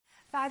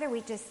Father,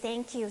 we just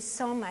thank you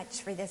so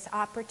much for this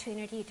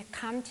opportunity to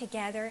come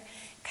together,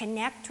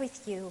 connect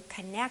with you,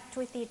 connect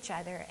with each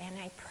other. And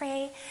I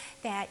pray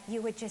that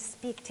you would just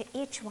speak to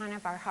each one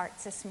of our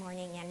hearts this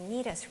morning and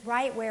meet us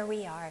right where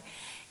we are.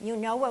 You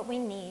know what we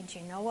need. You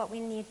know what we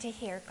need to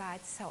hear, God.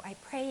 So I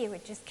pray you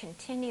would just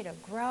continue to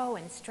grow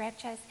and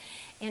stretch us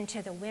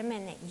into the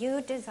women that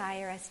you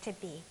desire us to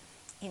be.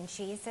 In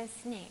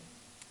Jesus' name,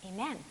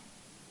 amen.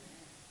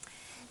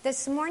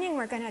 This morning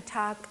we're going to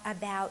talk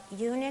about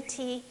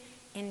unity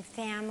in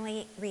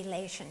family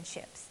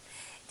relationships.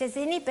 Does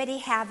anybody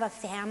have a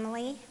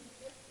family?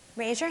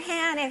 Raise your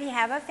hand if you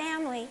have a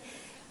family.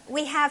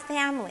 We have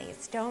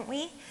families, don't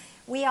we?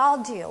 We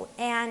all do.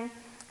 And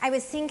I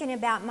was thinking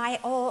about my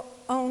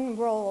own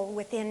role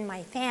within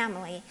my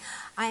family.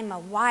 I'm a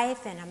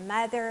wife and a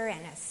mother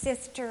and a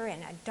sister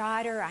and a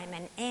daughter. I'm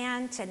an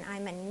aunt and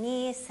I'm a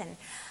niece and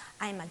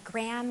I'm a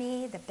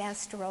Grammy, the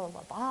best role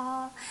of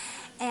all.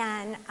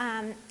 And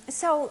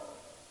so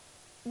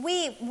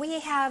we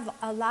have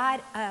a lot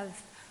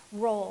of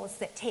roles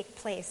that take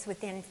place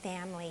within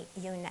family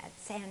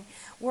units, and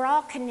we're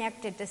all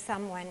connected to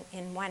someone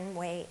in one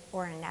way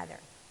or another.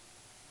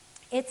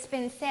 It's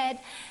been said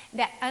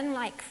that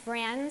unlike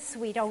friends,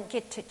 we don't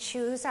get to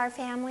choose our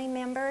family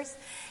members.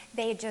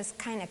 They just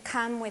kind of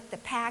come with the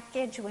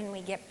package when we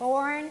get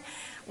born.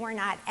 We're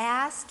not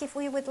asked if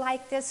we would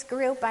like this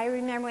group. I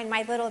remember when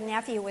my little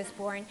nephew was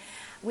born,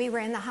 we were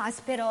in the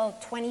hospital,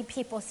 20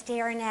 people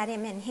staring at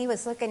him, and he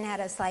was looking at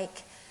us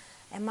like,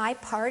 am I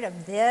part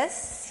of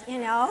this? You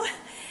know,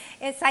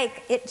 it's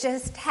like it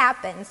just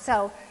happened.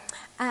 So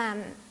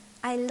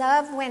I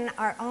love when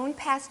our own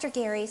Pastor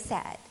Gary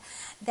said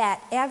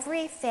that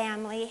every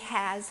family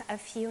has a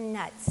few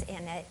nuts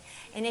in it.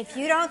 And if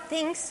you don't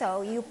think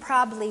so, you're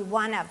probably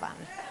one of them.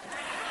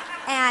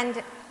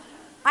 And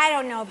I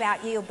don't know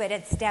about you, but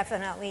it's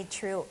definitely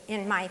true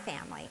in my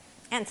family.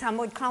 And some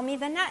would call me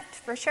the nut,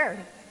 for sure.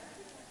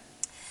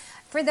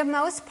 For the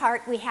most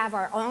part, we have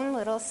our own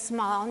little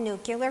small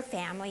nuclear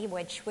family,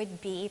 which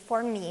would be,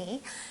 for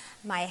me,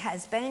 my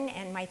husband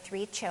and my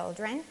 3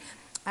 children.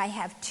 I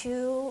have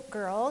 2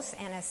 girls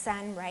and a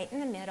son right in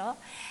the middle.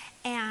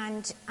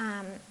 And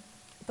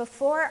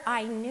before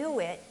I knew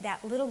it,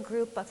 that little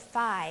group of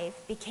 5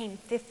 became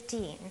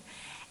 15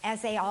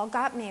 as they all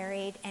got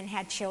married and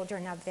had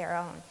children of their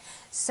own.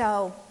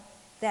 So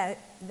the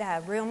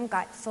room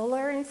got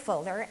fuller and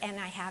fuller, and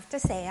I have to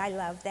say I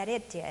love that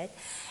it did.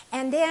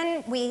 And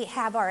then we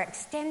have our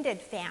extended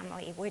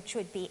family, which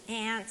would be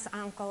aunts,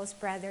 uncles,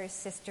 brothers,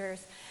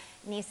 sisters,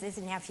 nieces,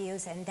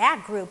 nephews, and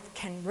that group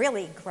can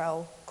really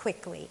grow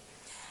quickly.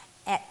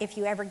 If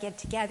you ever get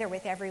together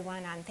with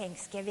everyone on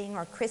Thanksgiving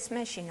or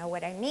Christmas, you know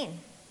what I mean.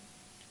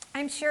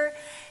 I'm sure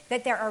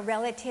that there are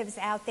relatives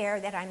out there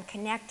that I'm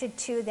connected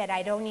to that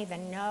I don't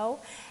even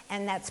know,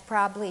 and that's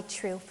probably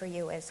true for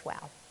you as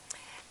well.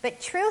 But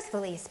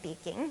truthfully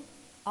speaking,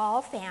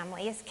 all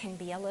families can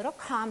be a little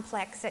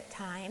complex at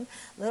times,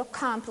 a little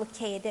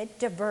complicated,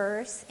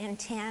 diverse,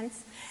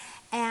 intense,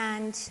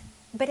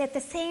 but at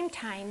the same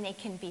time they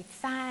can be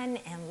fun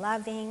and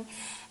loving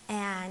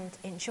and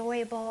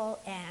enjoyable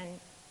and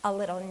a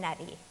little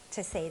nutty,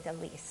 to say the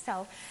least.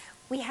 So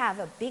we have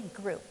a big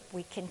group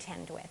we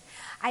contend with.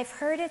 I've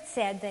heard it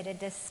said that a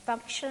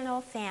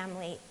dysfunctional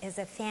family is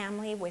a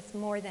family with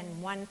more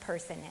than one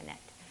person in it.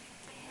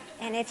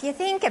 And if you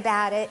think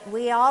about it,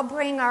 we all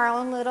bring our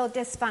own little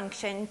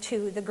dysfunction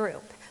to the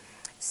group.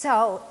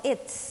 So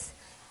it's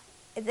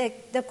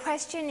the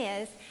question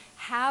is,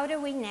 how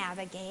do we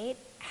navigate?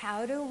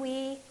 How do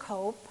we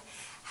cope?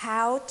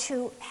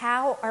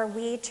 How are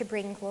we to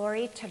bring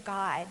glory to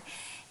God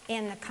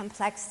in the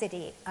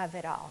complexity of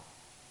it all?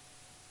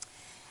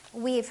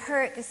 We've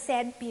heard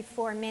said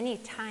before many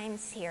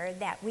times here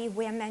that we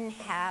women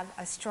have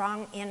a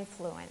strong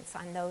influence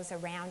on those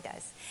around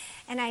us.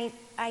 And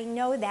I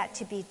know that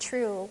to be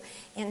true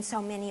in so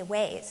many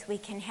ways. We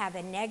can have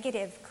a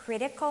negative,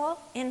 critical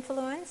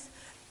influence,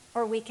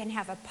 or we can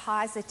have a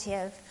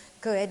positive,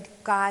 good,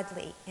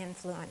 godly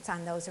influence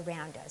on those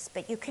around us.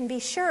 But you can be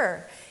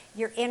sure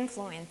you're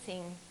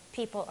influencing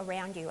people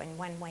around you in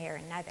one way or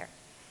another.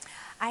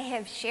 I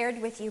have shared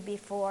with you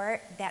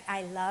before that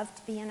I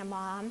loved being a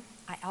mom.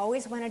 I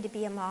always wanted to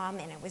be a mom,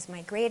 and it was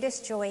my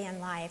greatest joy in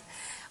life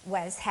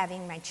was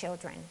having my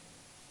children.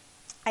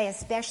 I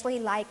especially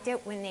liked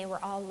it when they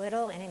were all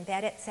little and in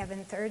bed at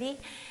 7:30,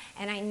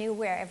 and I knew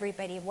where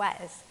everybody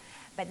was.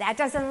 But that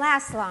doesn't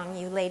last long,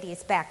 you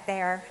ladies back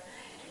there.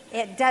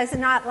 It does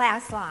not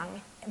last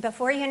long.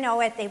 Before you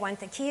know it, they want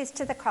the keys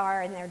to the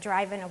car, and they're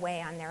driving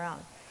away on their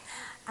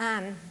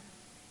own.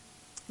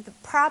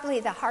 Probably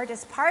the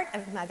hardest part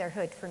of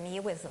motherhood for me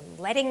was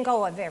letting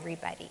go of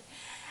everybody.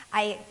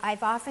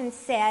 I've often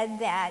said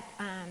that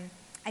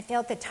I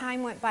felt the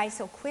time went by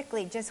so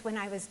quickly. Just when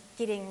I was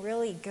getting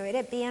really good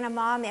at being a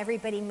mom,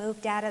 everybody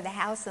moved out of the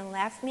house and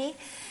left me.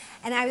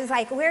 And I was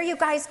like, where are you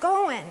guys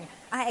going?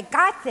 I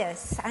got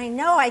this. I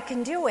know I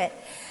can do it.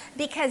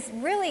 Because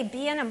really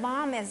being a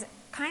mom is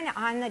kind of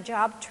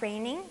on-the-job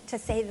training, to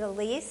say the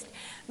least.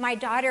 My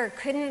daughter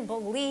couldn't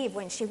believe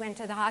when she went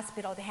to the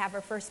hospital to have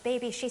her first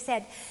baby. She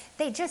said,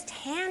 they just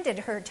handed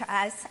her to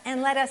us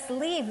and let us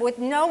leave with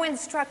no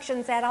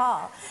instructions at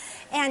all.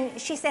 And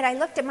she said, I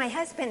looked at my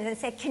husband and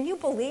said, can you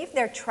believe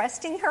they're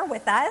trusting her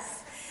with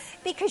us?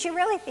 Because you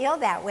really feel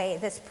that way,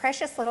 this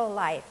precious little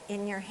life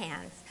in your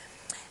hands.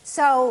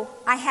 So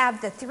I have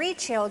the 3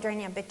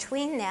 children, and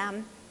between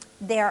them,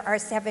 there are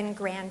 7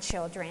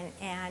 grandchildren,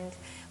 and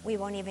we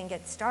won't even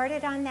get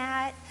started on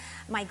that.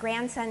 My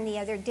grandson the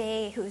other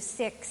day, who's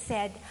 6,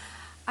 said,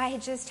 I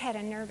just had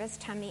a nervous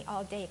tummy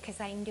all day because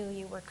I knew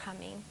you were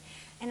coming.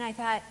 And I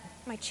thought,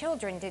 my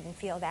children didn't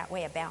feel that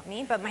way about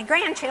me, but my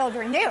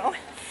grandchildren do.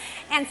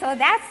 And so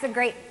that's the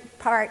great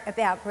part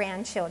about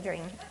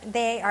grandchildren.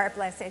 They are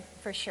blessed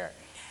for sure.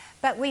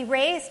 But we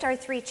raised our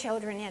 3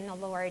 children in the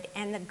Lord,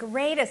 and the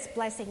greatest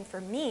blessing for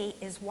me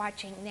is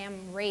watching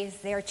them raise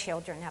their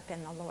children up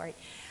in the Lord.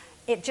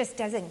 It just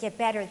doesn't get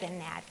better than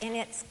that. And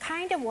it's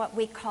kind of what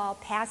we call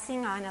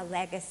passing on a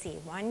legacy,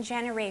 one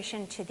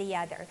generation to the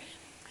other.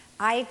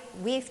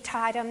 We've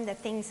taught them the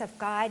things of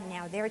God.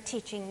 Now they're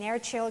teaching their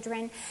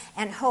children,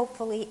 and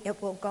hopefully it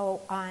will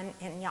go on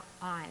and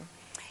on.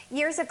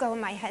 Years ago,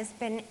 my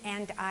husband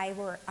and I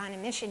were on a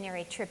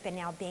missionary trip in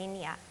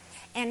Albania.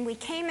 And we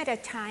came at a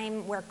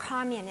time where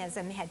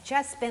communism had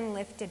just been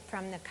lifted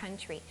from the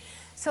country.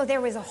 So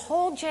there was a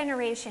whole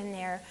generation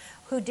there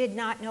who did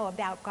not know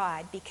about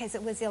God because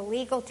it was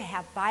illegal to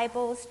have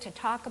Bibles, to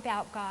talk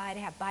about God,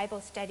 have Bible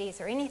studies,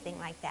 or anything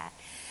like that.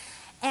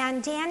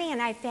 And Danny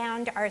and I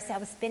found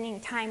ourselves spending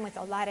time with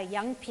a lot of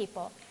young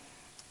people.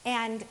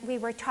 And we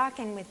were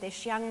talking with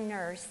this young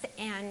nurse,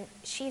 and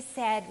she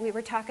said, we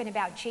were talking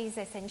about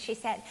Jesus, and she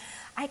said,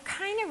 I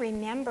kind of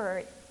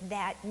remember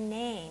that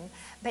name,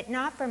 but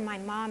not from my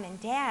mom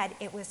and dad,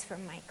 it was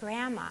from my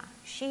grandma.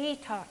 She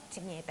talked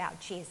to me about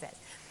Jesus.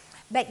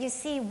 But you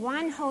see,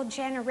 one whole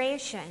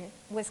generation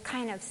was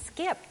kind of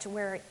skipped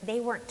where they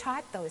weren't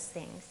taught those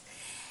things.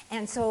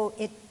 And so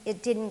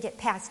it didn't get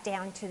passed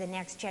down to the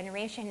next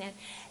generation. And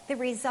the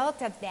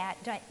result of that,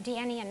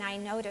 Danny and I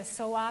noticed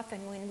so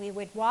often when we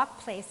would walk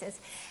places,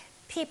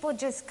 people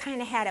just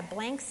kind of had a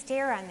blank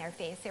stare on their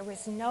face. There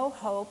was no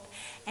hope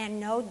and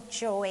no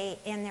joy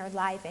in their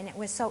life, and it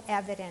was so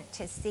evident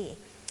to see.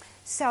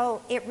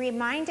 So it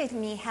reminded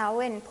me how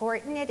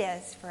important it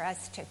is for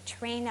us to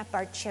train up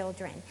our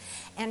children.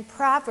 And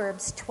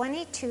Proverbs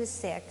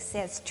 22:6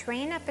 says,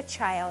 train up a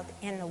child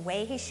in the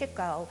way he should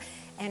go,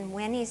 and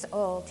when he's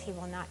old, he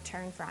will not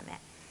turn from it.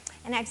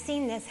 And I've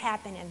seen this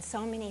happen in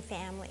so many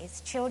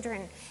families.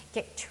 Children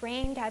get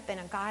trained up in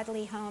a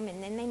godly home,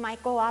 and then they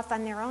might go off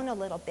on their own a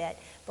little bit.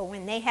 But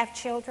when they have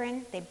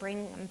children, they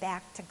bring them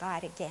back to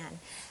God again.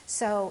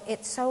 So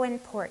it's so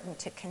important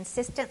to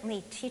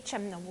consistently teach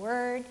them the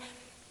Word,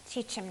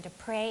 teach them to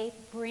pray,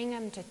 bring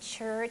them to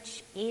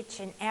church each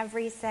and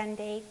every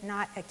Sunday,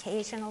 not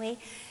occasionally.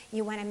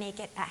 You want to make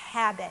it a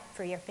habit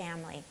for your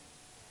family.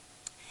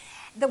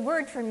 The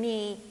word for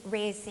me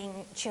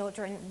raising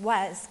children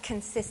was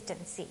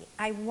consistency.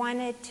 I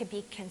wanted to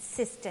be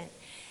consistent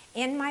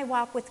in my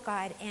walk with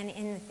God and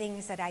in the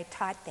things that I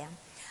taught them.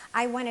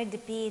 I wanted to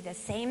be the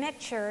same at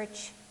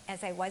church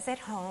as I was at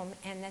home,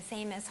 and the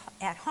same as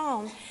at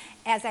home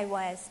as I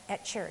was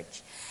at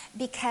church,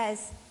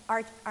 because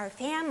our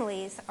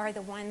families are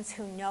the ones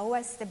who know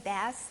us the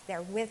best.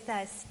 They're with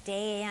us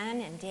day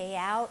in and day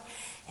out,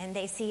 and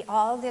they see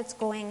all that's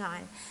going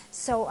on.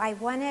 So I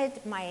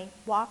wanted my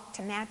walk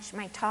to match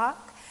my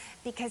talk,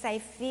 because I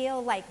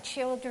feel like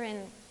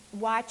children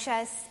watch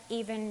us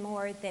even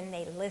more than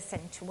they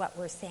listen to what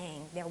we're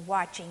saying. They're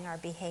watching our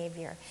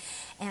behavior.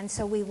 And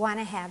so we want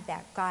to have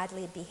that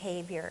godly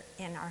behavior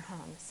in our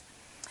homes.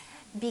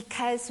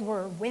 Because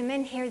we're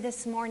women here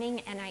this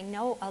morning, and I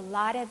know a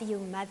lot of you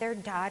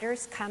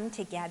mother-daughters come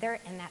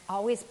together, and that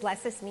always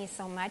blesses me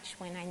so much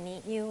when I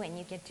meet you and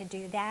you get to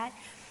do that.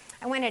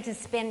 I wanted to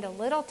spend a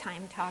little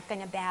time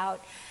talking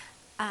about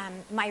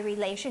my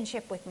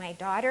relationship with my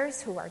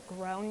daughters, who are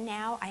grown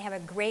now. I have a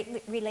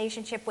great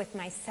relationship with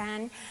my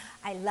son.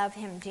 I love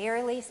him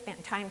dearly,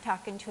 spent time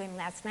talking to him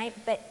last night.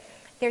 But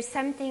there's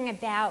something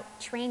about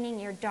training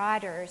your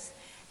daughters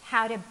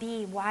how to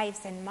be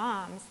wives and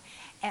moms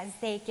as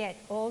they get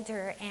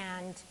older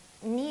and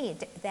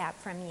need that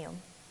from you.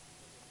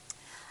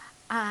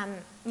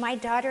 My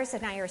daughters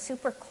and I are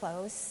super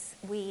close.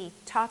 We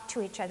talk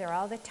to each other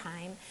all the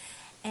time.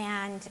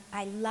 And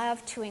I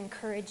love to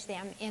encourage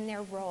them in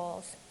their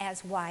roles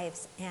as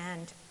wives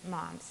and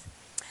moms.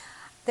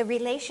 The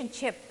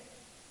relationship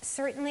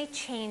certainly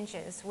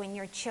changes when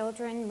your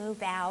children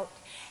move out,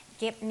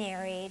 get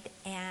married,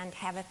 and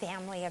have a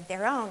family of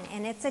their own.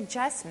 And it's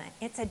adjustment.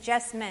 It's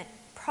adjustment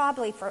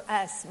probably for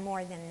us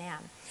more than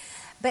them.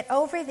 But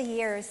over the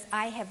years,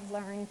 I have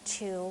learned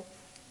to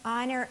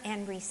honor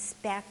and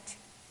respect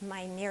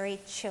my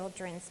married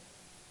children's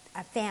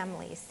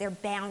families, their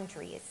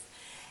boundaries.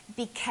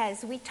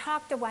 Because we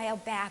talked a while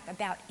back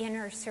about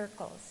inner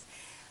circles.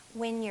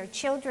 when your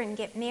children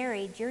get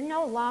married, you're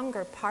no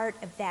longer part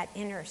of that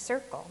inner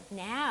circle.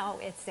 Now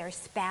it's their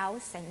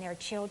spouse and their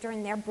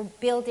children. They're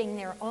building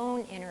their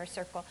own inner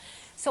circle.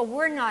 So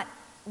we're not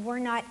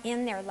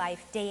in their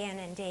life day in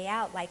and day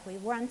out like we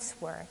once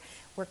were.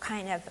 We're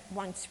kind of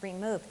once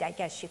removed, I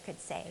guess you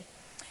could say.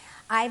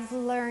 I've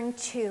learned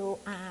to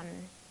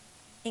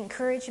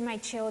encourage my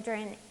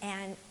children,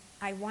 and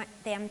I want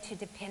them to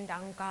depend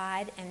on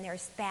God and their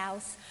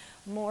spouse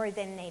more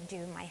than they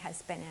do my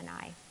husband and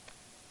I.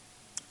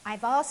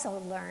 I've also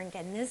learned,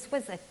 and this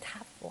was a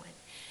tough one,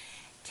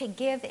 to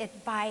give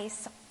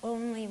advice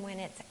only when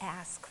it's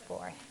asked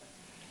for.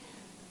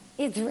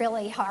 It's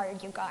really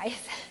hard, you guys,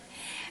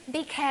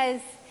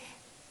 because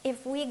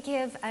if we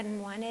give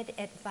unwanted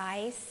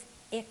advice,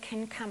 it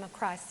can come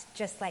across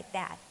just like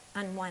that,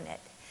 unwanted,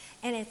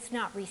 and it's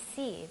not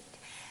received.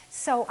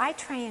 So I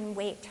try and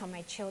wait till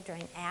my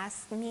children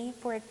ask me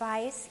for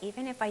advice,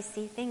 even if I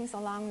see things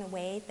along the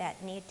way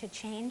that need to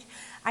change.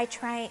 I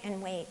try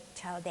and wait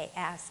till they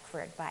ask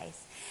for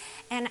advice.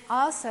 And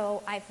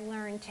also, I've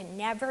learned to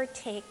never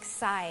take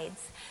sides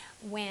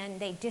when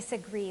they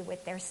disagree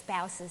with their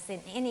spouses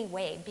in any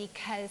way,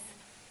 because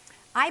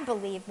I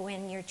believe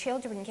when your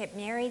children get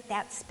married,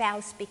 that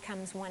spouse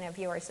becomes one of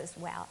yours as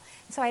well.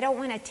 So I don't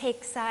want to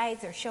take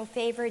sides or show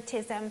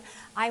favoritism.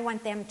 I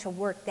want them to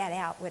work that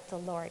out with the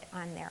Lord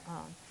on their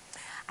own.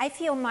 I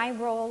feel my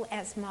role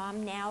as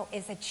mom now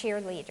is a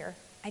cheerleader.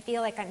 I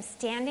feel like I'm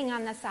standing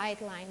on the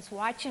sidelines,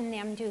 watching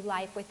them do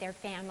life with their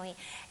family,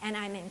 and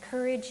I'm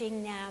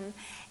encouraging them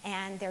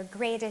and their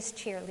greatest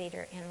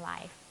cheerleader in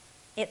life.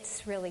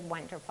 It's really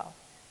wonderful.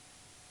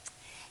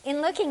 In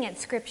looking at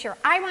Scripture,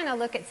 I want to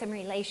look at some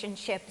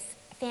relationships,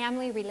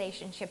 family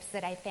relationships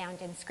that I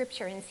found in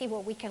Scripture, and see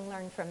what we can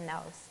learn from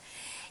those.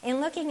 In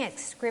looking at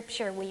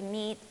Scripture, we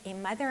meet a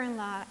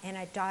mother-in-law and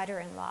a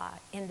daughter-in-law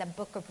in the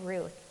book of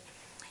Ruth.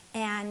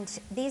 And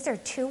these are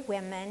two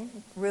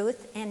women,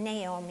 Ruth and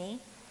Naomi,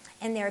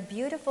 and they're a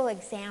beautiful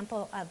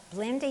example of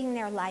blending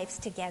their lives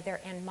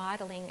together and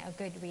modeling a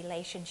good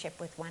relationship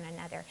with one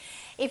another.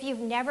 If you've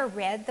never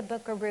read the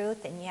book of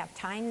Ruth and you have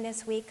time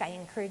this week, I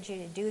encourage you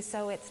to do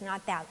so. It's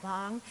not that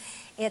long.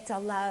 It's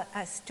a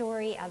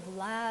story of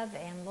love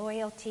and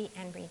loyalty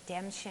and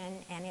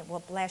redemption, and it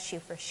will bless you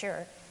for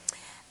sure.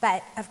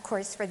 But, of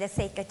course, for the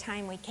sake of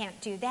time, we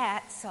can't do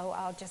that, so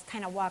I'll just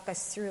kind of walk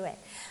us through it.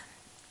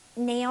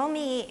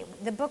 Naomi,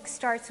 the book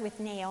starts with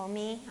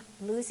Naomi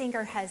losing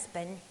her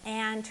husband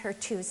and her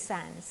two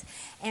sons,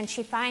 and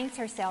she finds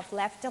herself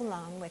left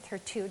alone with her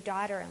two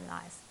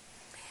daughter-in-laws.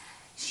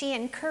 She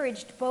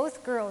encouraged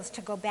both girls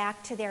to go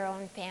back to their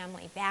own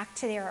family, back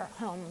to their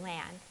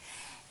homeland,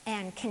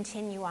 and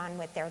continue on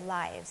with their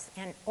lives.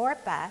 And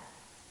Orpah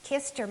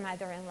kissed her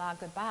mother-in-law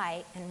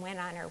goodbye and went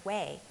on her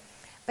way.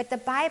 But the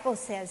Bible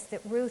says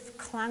that Ruth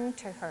clung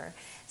to her,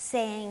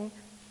 saying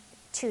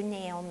to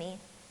Naomi,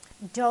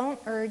 "Don't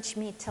urge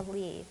me to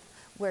leave.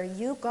 Where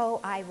you go,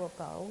 I will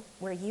go.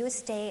 Where you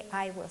stay,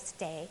 I will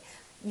stay.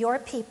 Your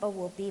people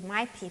will be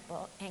my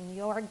people, and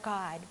your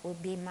God will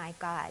be my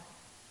God."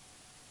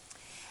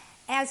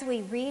 As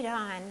we read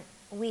on,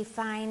 we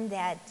find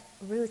that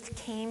Ruth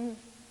came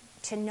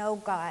to know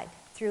God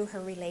through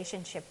her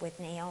relationship with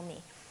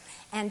Naomi.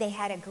 And they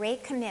had a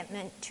great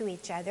commitment to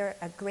each other,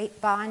 a great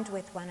bond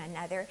with one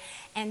another,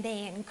 and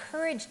they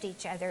encouraged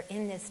each other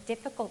in this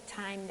difficult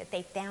time that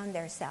they found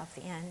themselves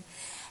in.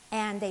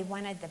 And they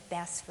wanted the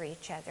best for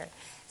each other.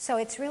 So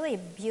it's really a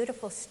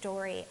beautiful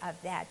story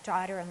of that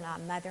daughter-in-law,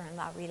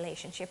 mother-in-law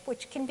relationship,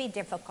 which can be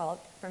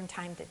difficult from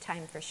time to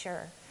time for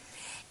sure.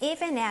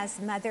 Even as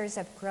mothers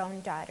of grown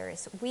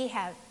daughters, we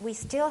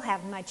still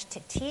have much to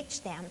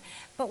teach them,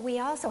 but we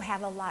also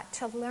have a lot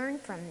to learn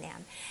from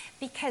them.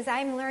 Because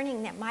I'm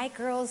learning that my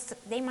girls,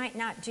 they might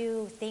not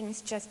do things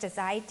just as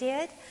I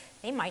did.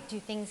 They might do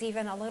things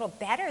even a little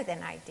better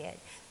than I did.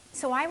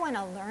 So I want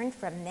to learn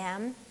from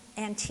them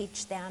and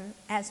teach them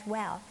as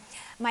well.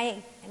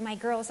 My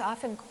girls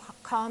often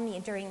call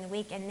me during the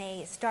week and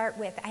they start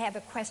with, "I have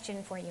a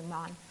question for you,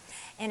 Mom."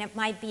 And it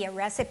might be a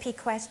recipe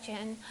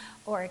question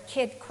or a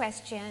kid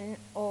question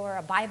or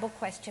a Bible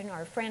question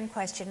or a friend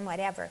question,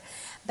 whatever.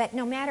 But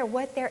no matter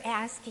what they're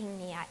asking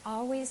me, I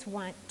always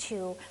want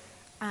to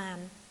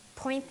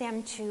point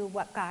them to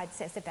what God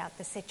says about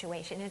the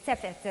situation.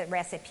 Except if it's a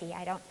recipe,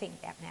 I don't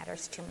think that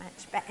matters too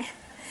much. But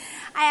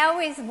I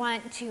always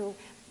want to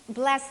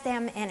bless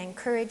them and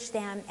encourage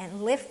them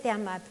and lift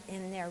them up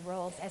in their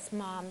roles as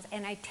moms.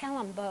 And I tell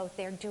them both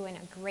they're doing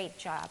a great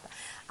job.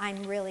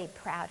 I'm really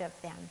proud of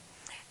them.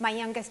 My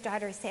youngest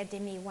daughter said to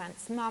me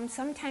once, "Mom,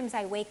 sometimes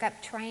I wake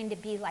up trying to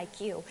be like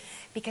you,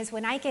 because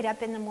when I get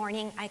up in the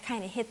morning, I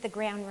kind of hit the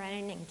ground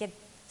running and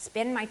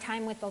spend my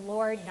time with the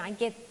Lord, and I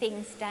get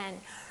things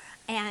done."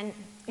 And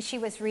she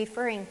was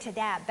referring to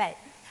that. But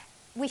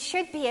we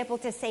should be able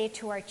to say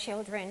to our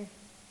children,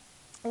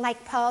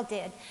 like Paul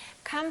did,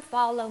 "Come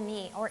follow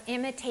me," or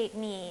 "imitate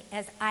me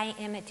as I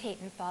imitate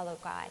and follow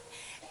God."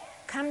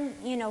 Come,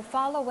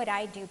 follow what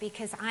I do,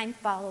 because I'm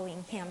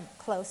following him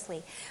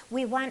closely.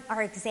 We want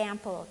our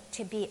example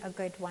to be a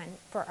good one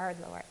for our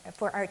Lord,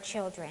 for our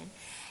children.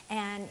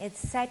 And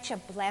it's such a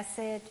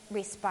blessed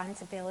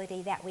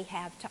responsibility that we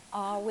have to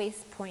always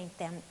point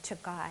them to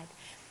God,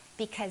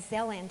 because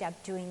they'll end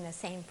up doing the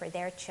same for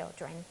their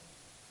children.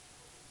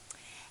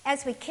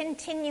 As we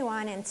continue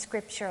on in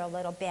Scripture a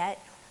little bit,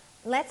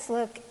 let's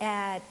look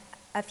at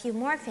a few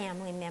more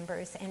family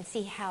members and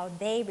see how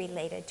they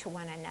related to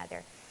one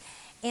another.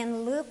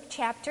 In Luke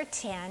chapter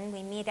 10,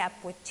 we meet up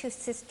with two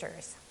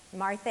sisters,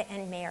 Martha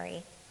and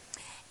Mary.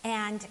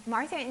 And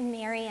Martha and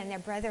Mary and their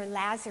brother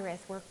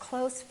Lazarus were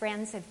close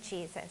friends of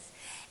Jesus.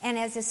 And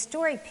as the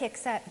story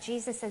picks up,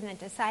 Jesus and the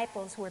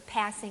disciples were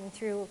passing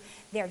through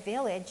their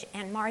village,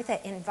 and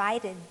Martha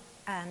invited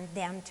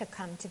them to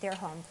come to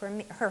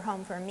her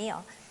home for a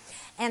meal.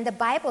 And the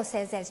Bible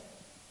says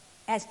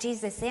as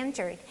Jesus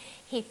entered,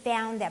 he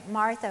found that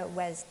Martha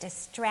was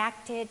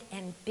distracted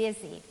and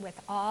busy with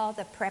all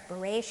the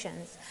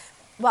preparations,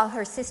 while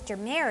her sister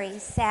Mary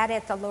sat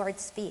at the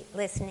Lord's feet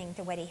listening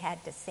to what he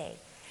had to say.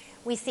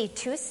 We see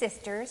two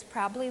sisters,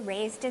 probably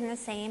raised in the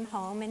same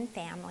home and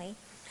family,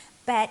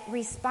 but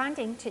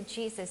responding to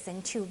Jesus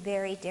in two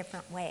very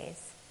different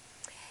ways.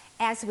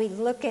 As we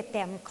look at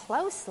them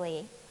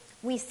closely,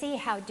 we see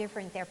how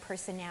different their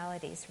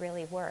personalities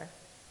really were.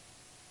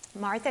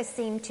 Martha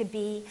seemed to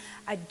be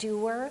a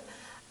doer,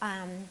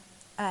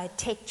 a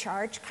take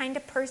charge kind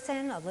of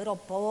person, a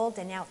little bold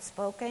and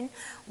outspoken,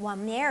 while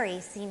Mary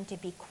seemed to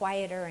be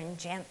quieter and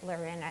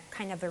gentler and a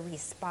kind of a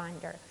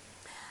responder.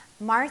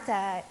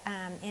 Martha,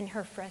 in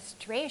her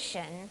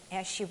frustration,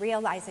 as she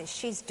realizes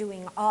she's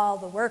doing all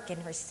the work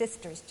and her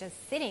sister's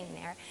just sitting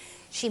there,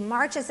 she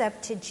marches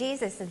up to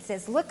Jesus and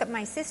says, "Look at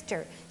my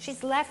sister.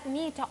 She's left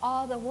me to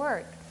all the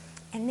work."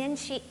 And then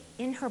she,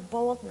 in her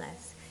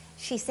boldness,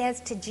 she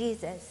says to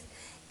Jesus,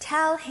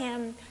 tell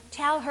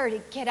her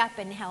to get up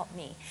and help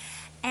me.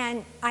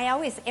 And I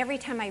always, every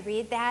time I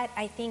read that,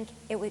 I think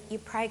you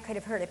probably could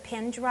have heard a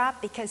pin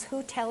drop, because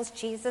who tells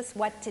Jesus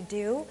what to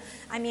do?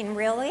 I mean,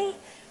 really?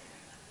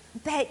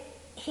 But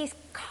he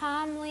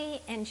calmly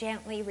and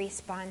gently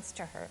responds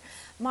to her.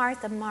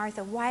 "Martha,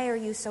 Martha, why are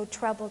you so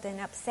troubled and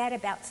upset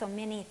about so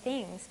many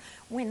things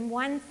when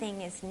one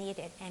thing is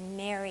needed and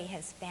Mary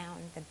has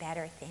found the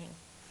better thing?"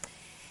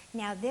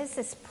 Now, this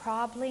is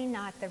probably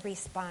not the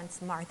response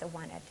Martha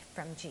wanted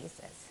from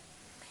Jesus.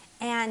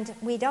 And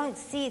we don't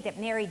see that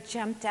Mary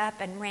jumped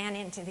up and ran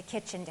into the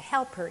kitchen to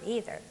help her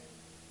either.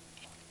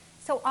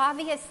 So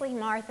obviously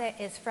Martha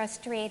is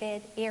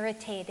frustrated,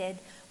 irritated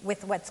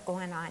with what's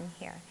going on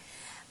here.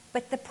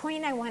 But the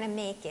point I want to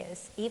make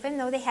is, even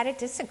though they had a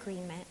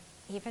disagreement,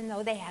 even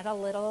though they had a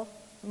little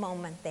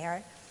moment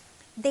there,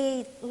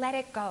 they let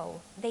it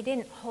go. They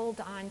didn't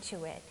hold on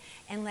to it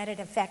and let it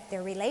affect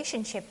their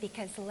relationship,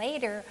 because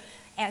later,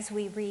 as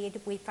we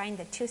read, we find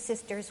the two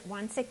sisters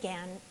once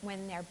again,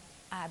 when their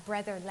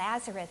brother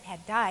Lazarus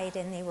had died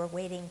and they were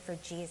waiting for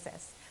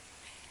Jesus.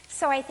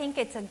 So I think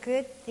it's a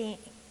good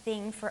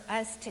thing for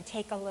us to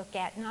take a look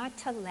at, not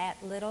to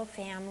let little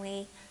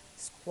family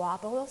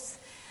squabbles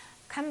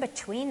come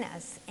between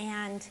us.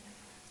 And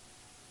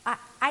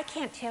I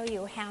can't tell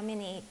you how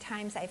many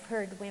times I've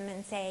heard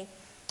women say,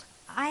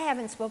 "I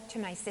haven't spoke to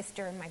my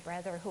sister or my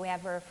brother,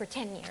 whoever, for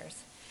 10 years.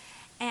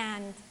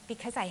 And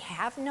because I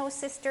have no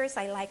sisters,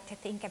 I like to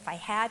think if I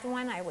had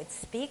one, I would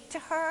speak to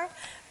her.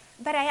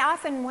 But I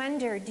often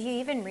wonder, do you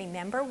even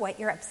remember what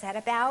you're upset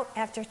about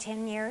after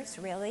 10 years,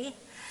 really?"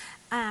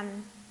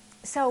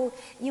 So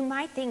you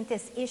might think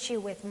this issue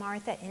with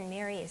Martha and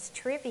Mary is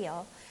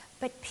trivial,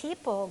 but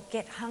people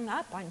get hung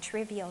up on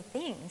trivial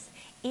things.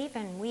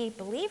 Even we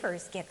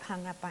believers get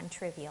hung up on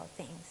trivial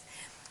things.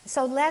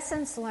 So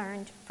lessons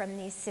learned from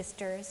these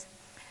sisters.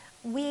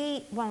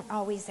 We won't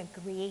always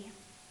agree.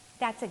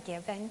 That's a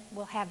given.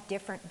 We'll have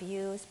different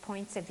views,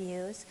 points of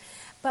views.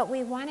 But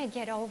we want to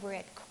get over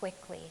it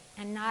quickly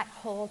and not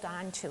hold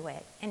on to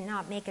it and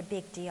not make a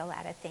big deal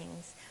out of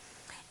things.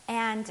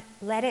 And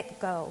let it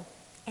go.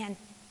 And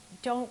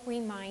don't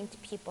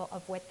remind people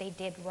of what they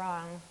did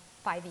wrong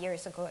 5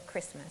 years ago at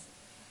Christmas.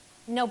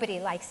 Nobody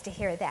likes to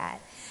hear that.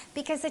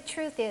 Because the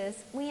truth is,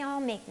 we all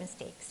make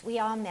mistakes. We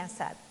all mess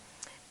up.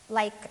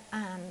 Like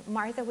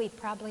Martha, we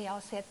probably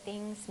all said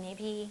things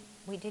maybe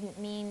we didn't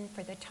mean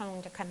for the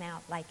tone to come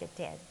out like it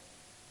did.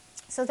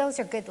 So those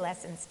are good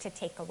lessons to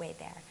take away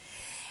there.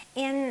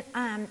 In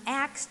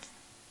Acts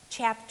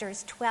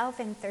chapters 12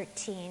 and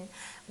 13,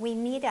 we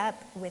meet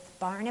up with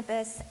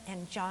Barnabas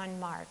and John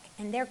Mark,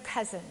 and they're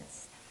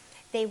cousins.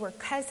 They were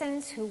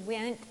cousins who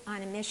went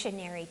on a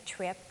missionary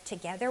trip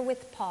together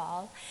with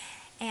Paul,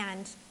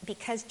 and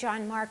because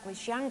John Mark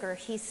was younger,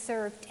 he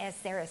served as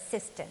their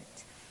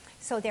assistant.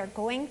 So they're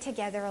going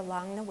together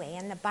along the way,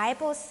 and the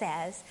Bible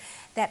says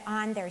that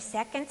on their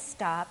second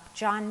stop,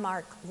 John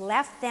Mark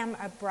left them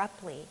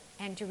abruptly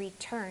and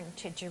returned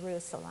to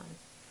Jerusalem.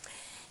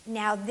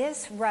 Now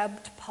this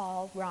rubbed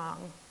Paul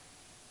wrong.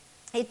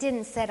 It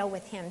didn't settle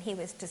with him. He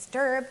was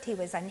disturbed, he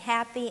was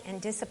unhappy,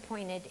 and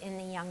disappointed in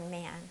the young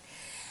man.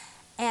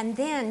 And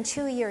then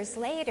 2 years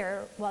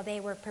later, while they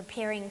were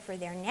preparing for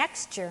their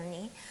next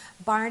journey,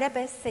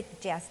 Barnabas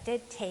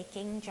suggested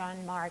taking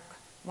John Mark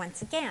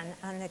once again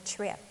on the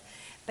trip.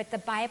 But the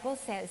Bible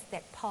says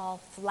that Paul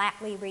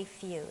flatly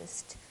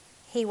refused.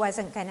 He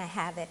wasn't going to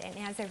have it. And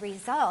as a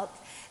result,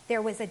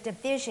 there was a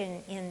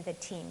division in the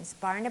teams.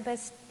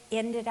 Barnabas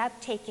ended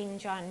up taking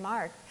John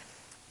Mark,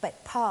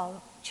 but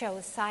Paul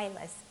chose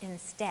Silas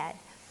instead.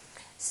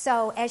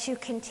 So as you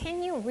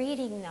continue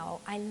reading,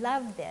 though, I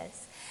love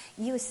this.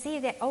 You see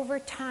that over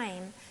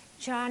time,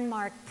 John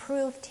Mark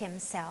proved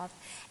himself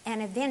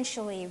and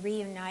eventually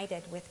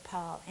reunited with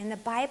Paul. And the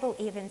Bible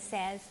even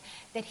says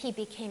that he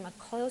became a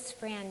close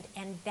friend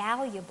and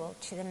valuable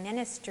to the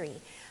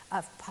ministry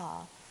of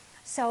Paul.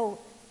 So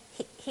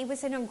he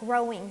was in a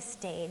growing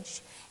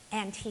stage,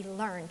 and he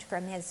learned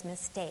from his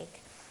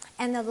mistake.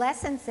 And the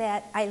lessons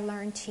that I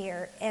learned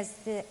here is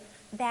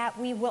that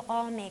we will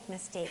all make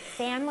mistakes.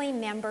 Family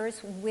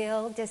members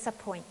will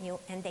disappoint you,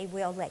 and they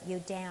will let you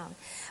down.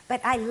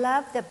 But I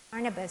love that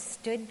Barnabas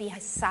stood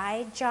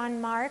beside John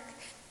Mark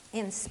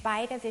in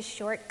spite of his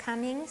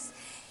shortcomings.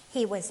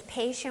 He was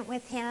patient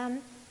with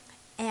him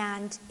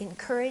and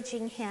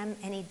encouraging him,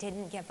 and he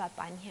didn't give up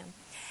on him.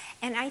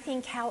 And I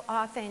think how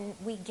often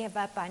we give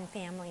up on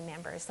family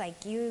members,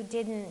 like, you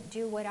didn't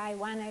do what I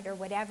wanted or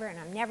whatever, and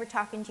I'm never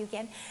talking to you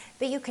again.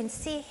 But you can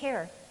see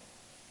here,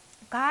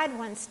 God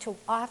wants to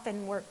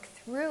often work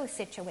through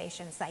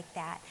situations like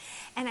that.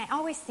 And I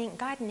always think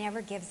God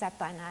never gives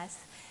up on us,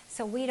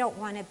 so we don't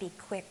want to be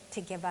quick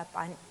to give up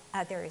on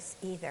others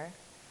either.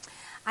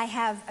 I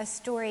have a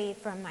story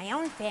from my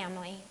own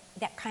family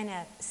that kind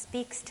of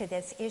speaks to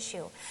this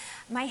issue.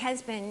 My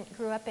husband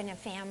grew up in a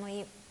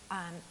family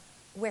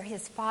where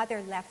his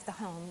father left the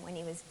home when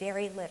he was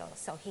very little,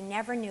 so he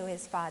never knew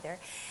his father.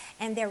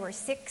 And there were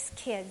 6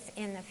 kids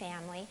in the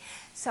family,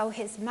 so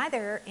his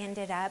mother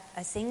ended up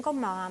a single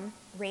mom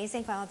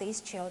raising all these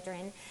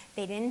children.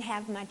 They didn't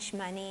have much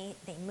money,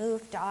 they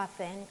moved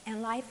often,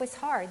 and life was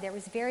hard. There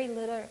was very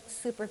little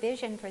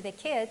supervision for the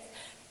kids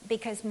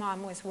because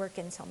mom was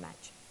working so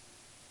much.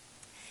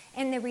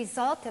 And the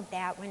result of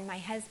that, when my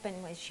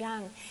husband was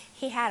young,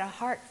 he had a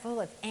heart full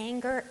of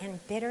anger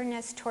and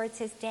bitterness towards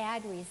his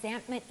dad,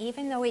 resentment.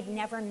 Even though he'd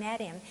never met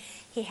him,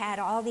 he had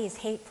all these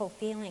hateful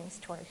feelings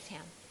towards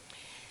him.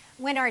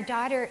 When our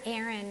daughter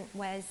Erin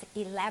was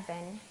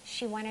 11,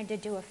 she wanted to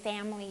do a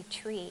family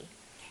tree.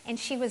 And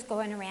she was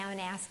going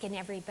around asking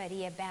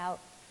everybody about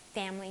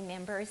family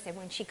members. And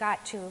when she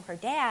got to her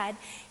dad,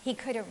 he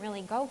couldn't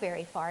really go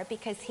very far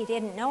because he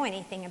didn't know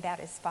anything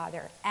about his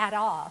father at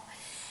all.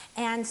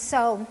 And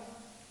so,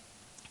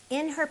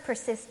 in her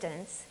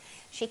persistence,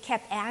 she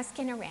kept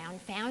asking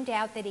around, found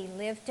out that he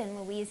lived in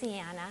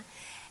Louisiana,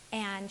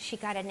 and she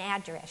got an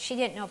address. She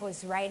didn't know if it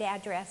was the right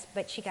address,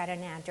 but she got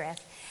an address.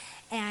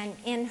 And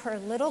in her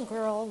little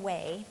girl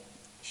way,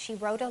 she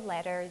wrote a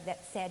letter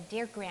that said,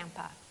 "Dear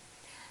Grandpa,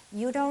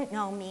 you don't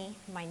know me.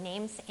 My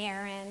name's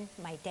Erin.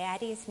 My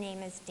daddy's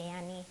name is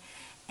Danny,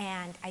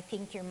 and I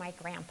think you're my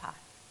grandpa."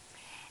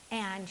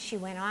 And she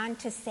went on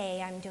to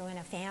say, "I'm doing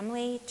a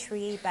family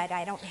tree, but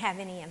I don't have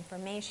any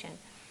information."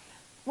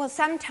 Well,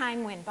 some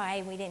time went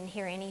by. We didn't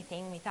hear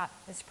anything. We thought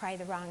it was probably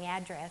the wrong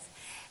address.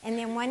 And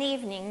then one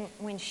evening,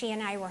 when she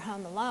and I were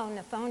home alone,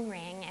 the phone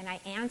rang, and I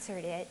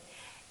answered it,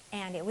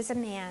 and it was a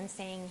man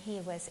saying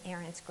he was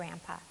Erin's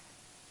grandpa.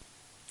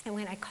 And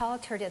when I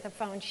called her to the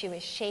phone, she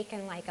was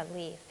shaking like a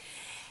leaf.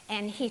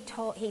 And he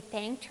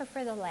thanked her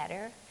for the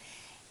letter.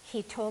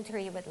 He told her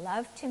he would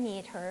love to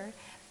meet her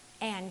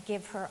and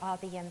give her all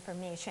the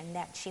information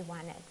that she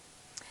wanted.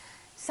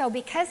 So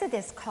because of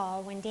this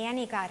call, when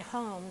Danny got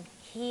home,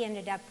 he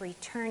ended up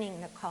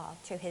returning the call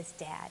to his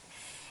dad.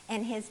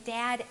 And his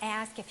dad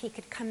asked if he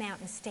could come out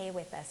and stay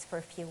with us for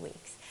a few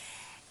weeks.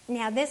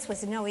 Now, this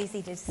was no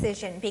easy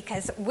decision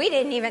because we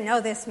didn't even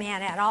know this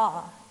man at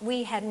all.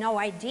 We had no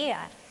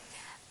idea.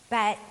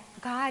 But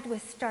God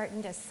was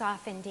starting to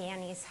soften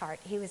Danny's heart.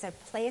 He was at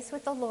a place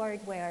with the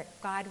Lord where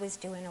God was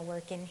doing a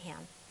work in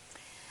him.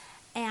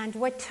 And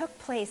what took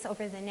place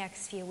over the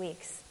next few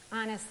weeks,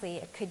 honestly,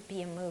 it could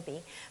be a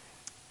movie.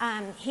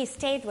 He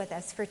stayed with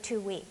us for 2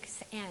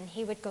 weeks, and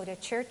he would go to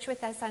church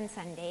with us on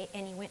Sunday,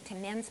 and he went to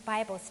men's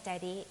Bible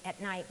study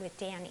at night with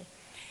Danny.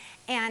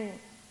 And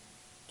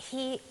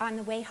on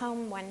the way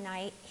home one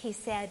night, he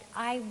said,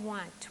 "I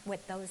want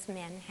what those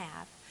men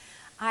have.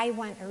 I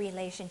want a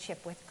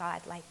relationship with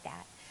God like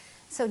that."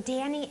 So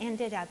Danny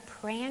ended up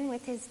praying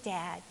with his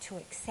dad to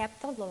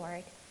accept the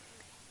Lord,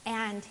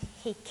 and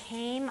he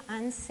came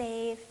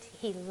unsaved.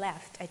 He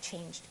left a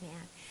changed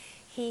man.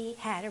 He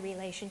had a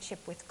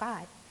relationship with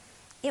God.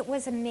 It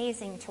was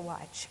amazing to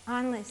watch.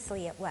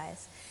 Honestly, it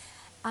was.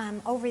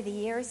 Over the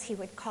years, he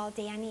would call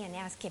Danny and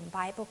ask him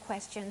Bible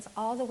questions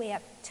all the way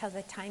up till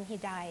the time he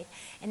died,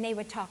 and they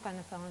would talk on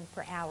the phone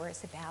for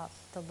hours about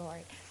the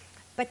Lord.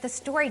 But the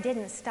story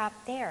didn't stop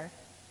there.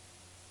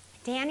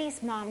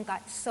 Danny's mom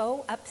got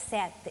so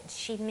upset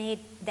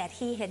that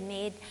he had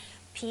made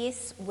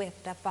peace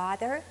with the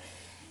father.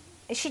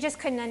 She just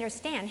couldn't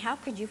understand. How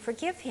could you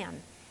forgive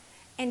him?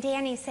 And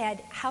Danny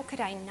said, "How could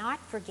I not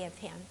forgive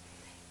him?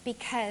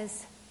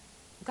 Because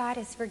God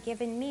has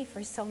forgiven me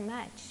for so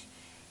much."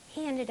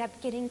 He ended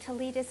up getting to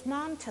lead his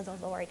mom to the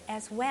Lord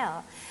as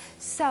well.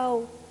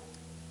 So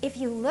if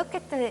you look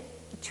at the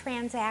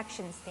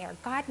transactions there.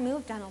 God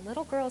moved on a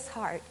little girl's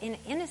heart in an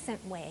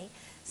innocent way,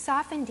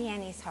 softened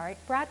Danny's heart,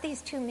 brought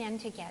these two men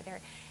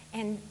together,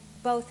 and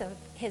both of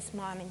his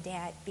mom and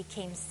dad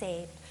became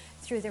saved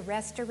through the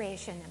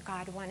restoration that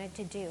God wanted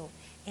to do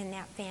in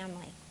that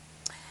family.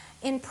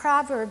 In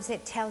Proverbs,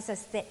 it tells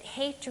us that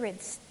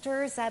hatred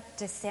stirs up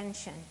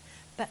dissension,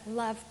 but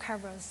love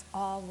covers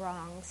all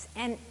wrongs.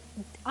 And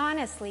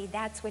honestly,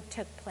 that's what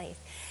took place.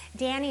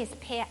 Danny's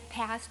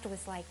past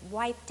was like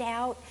wiped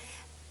out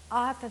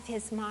off of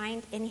his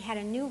mind, and he had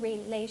a new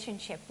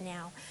relationship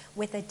now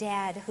with a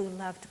dad who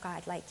loved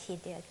God like he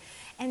did.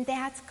 And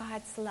that's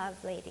God's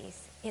love,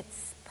 ladies.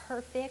 It's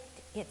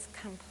perfect, it's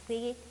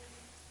complete,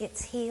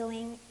 it's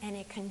healing, and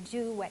it can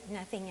do what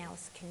nothing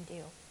else can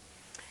do.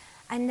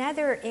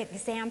 Another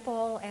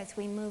example as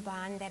we move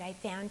on that I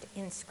found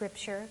in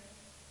Scripture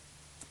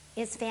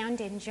is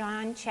found in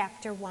John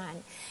chapter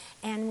 1.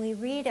 And we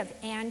read of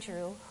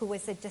Andrew, who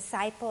was a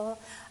disciple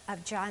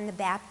of John the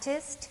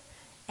Baptist,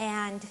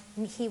 and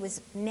he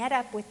was met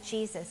up with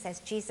Jesus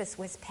as Jesus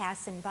was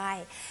passing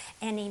by,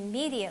 and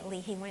immediately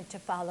he went to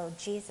follow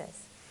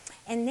Jesus.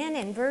 And then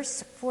in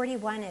verse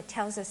 41, it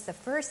tells us the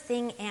first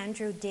thing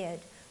Andrew did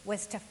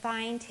was to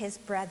find his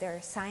brother,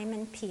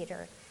 Simon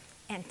Peter,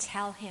 and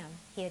tell him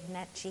he had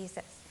met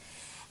Jesus.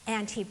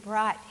 And he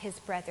brought his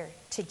brother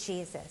to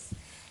Jesus.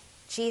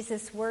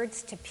 Jesus'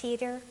 words to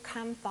Peter,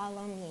 "Come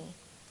follow me,"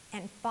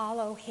 and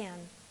follow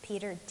him,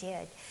 Peter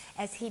did,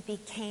 as he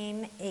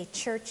became a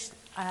church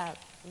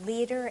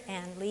leader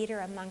and leader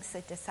amongst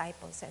the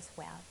disciples as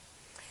well.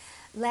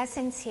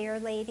 Lessons here,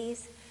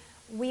 ladies.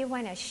 We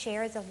want to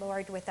share the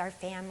Lord with our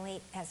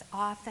family as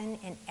often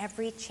and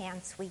every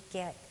chance we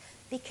get,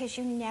 because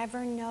you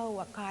never know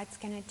what God's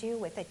going to do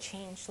with a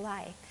changed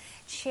life.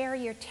 Share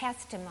your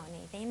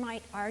testimony. They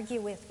might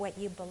argue with what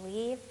you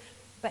believe,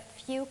 but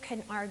few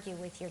can argue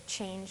with your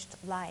changed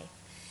life.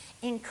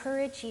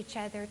 Encourage each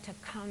other to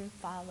come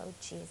follow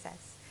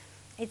Jesus.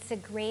 It's the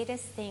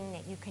greatest thing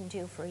that you can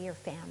do for your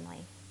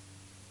family.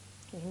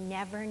 You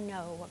never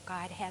know what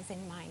God has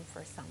in mind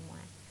for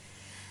someone.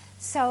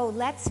 So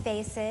let's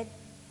face it,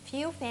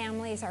 few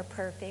families are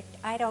perfect.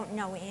 I don't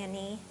know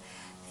any.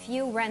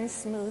 Few run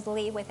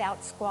smoothly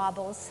without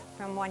squabbles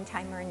from one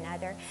time or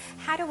another.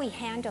 How do we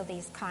handle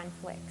these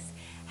conflicts?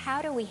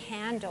 How do we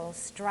handle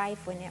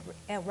strife when it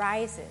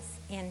arises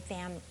in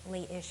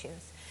family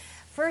issues?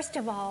 First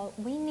of all,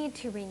 we need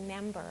to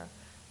remember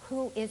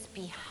who is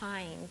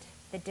behind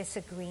the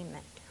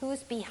disagreement,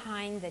 who's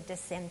behind the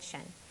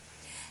dissension.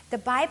 The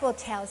Bible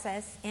tells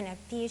us in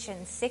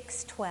Ephesians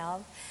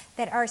 6:12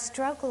 that our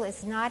struggle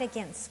is not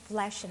against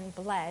flesh and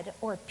blood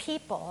or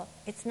people.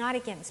 It's not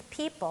against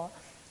people,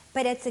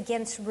 but it's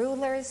against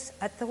rulers,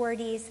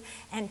 authorities,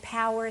 and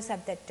powers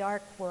of the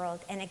dark world,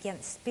 and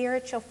against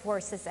spiritual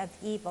forces of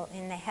evil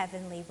in the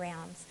heavenly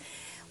realms.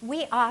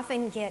 We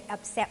often get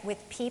upset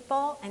with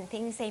people and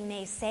things they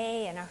may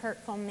say in a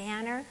hurtful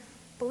manner,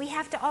 but we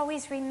have to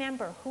always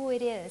remember who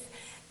it is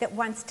that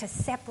wants to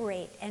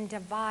separate and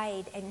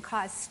divide and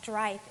cause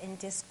strife and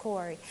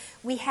discord.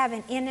 We have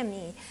an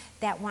enemy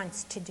that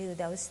wants to do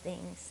those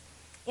things.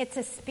 It's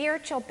a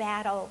spiritual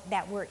battle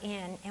that we're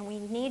in, and we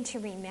need to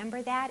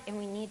remember that, and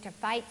we need to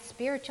fight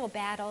spiritual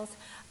battles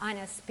on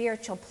a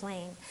spiritual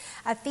plane.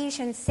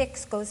 Ephesians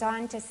 6 goes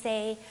on to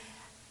say,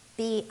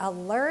 "Be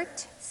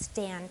alert,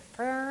 stand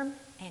firm,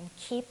 and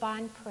keep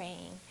on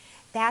praying."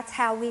 That's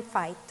how we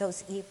fight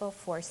those evil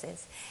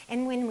forces.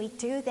 And when we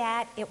do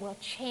that, it will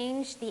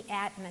change the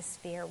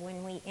atmosphere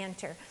when we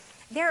enter.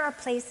 There are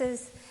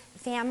places,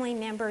 family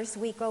members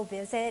we go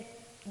visit,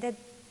 that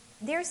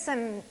there's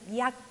some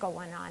yuck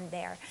going on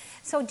there.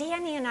 So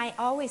Danny and I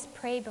always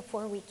pray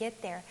before we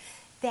get there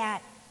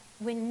that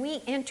when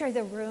we enter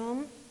the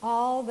room,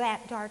 all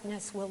that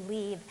darkness will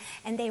leave,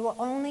 and they will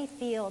only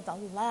feel the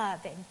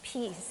love and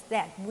peace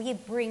that we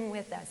bring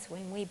with us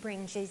when we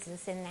bring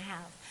Jesus in the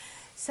house.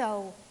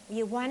 So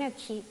you want to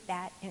keep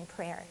that in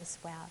prayer as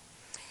well.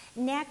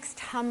 Next,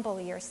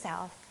 humble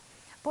yourself.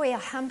 Boy, a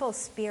humble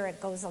spirit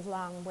goes a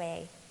long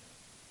way.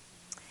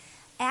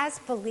 As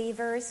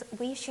believers,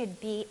 we should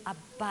be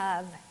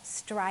above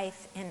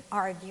strife and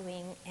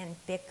arguing and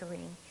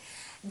bickering.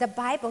 The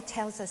Bible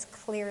tells us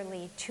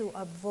clearly to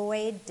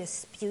avoid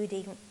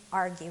disputing,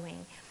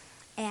 arguing.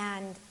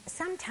 And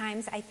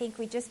sometimes I think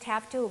we just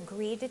have to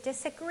agree to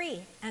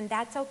disagree, and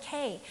that's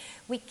okay.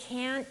 We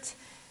can't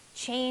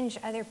change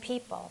other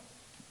people.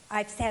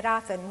 I've said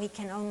often, we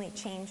can only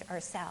change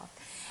ourselves.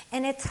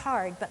 And it's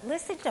hard, but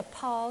listen to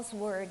Paul's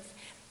words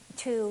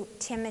to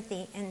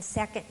Timothy in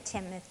 2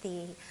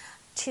 Timothy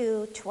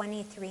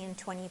 2:23 and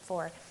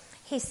 24.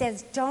 He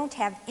says, "Don't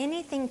have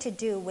anything to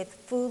do with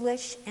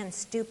foolish and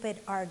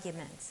stupid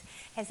arguments."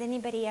 Has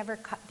anybody ever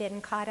been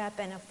caught up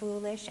in a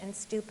foolish and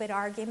stupid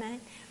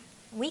argument?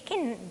 We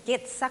can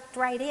get sucked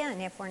right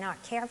in if we're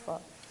not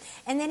careful.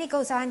 And then he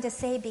goes on to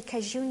say,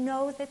 "Because you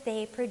know that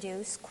they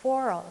produce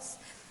quarrels.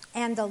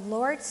 And the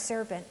Lord's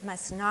servant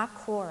must not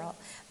quarrel,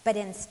 but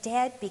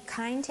instead be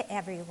kind to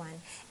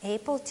everyone,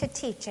 able to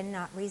teach and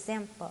not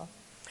resentful."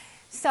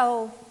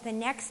 So the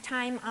next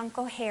time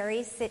Uncle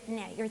Harry's sitting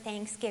at your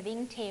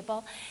Thanksgiving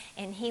table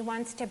and he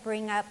wants to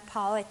bring up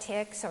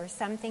politics or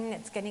something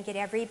that's going to get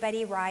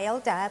everybody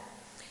riled up,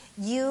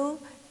 you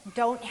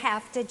don't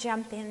have to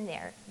jump in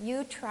there.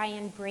 You try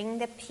and bring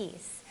the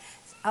peace.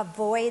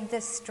 Avoid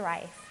the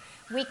strife.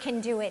 We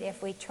can do it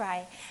if we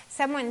try.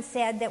 Someone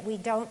said that we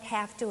don't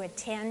have to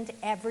attend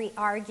every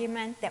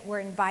argument that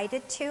we're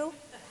invited to.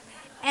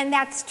 And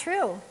that's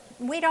true.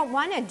 We don't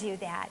want to do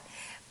that.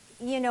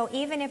 You know,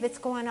 even if it's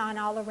going on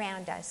all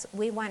around us,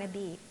 we want to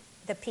be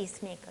the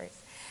peacemakers.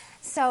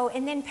 So,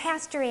 and then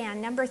Pastor Ann,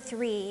 number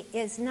 3,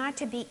 is not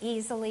to be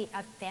easily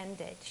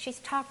offended. She's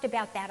talked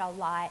about that a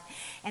lot.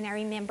 And I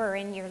remember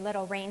in your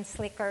little rain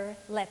slicker,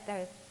 let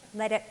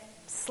it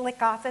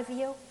slick off of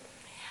you.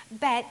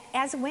 But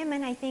as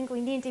women, I think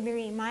we need to be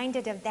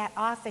reminded of that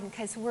often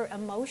because we're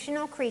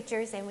emotional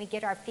creatures and we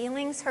get our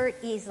feelings hurt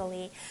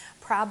easily,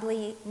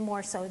 probably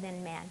more so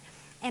than men.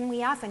 And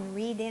we often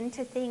read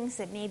into things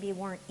that maybe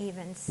weren't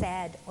even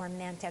said or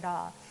meant at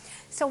all.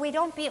 So we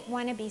don't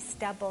want to be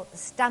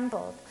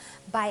stumbled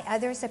by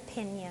others'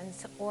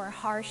 opinions or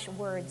harsh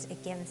words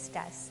against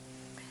us.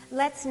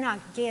 Let's not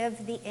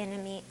give the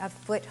enemy a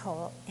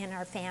foothold in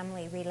our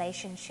family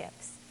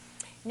relationships.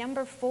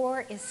 Number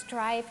 4 is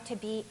strive to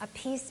be a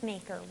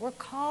peacemaker. We're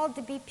called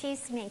to be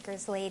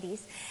peacemakers,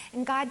 ladies.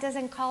 And God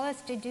doesn't call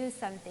us to do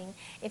something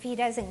if he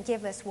doesn't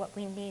give us what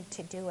we need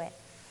to do it.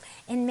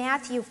 In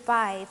Matthew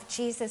 5,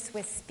 Jesus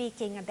was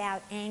speaking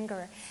about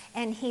anger,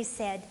 and he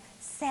said,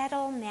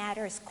 settle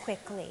matters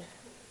quickly.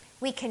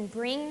 We can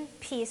bring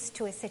peace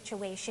to a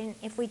situation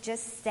if we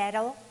just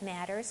settle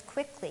matters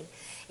quickly.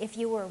 If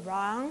you were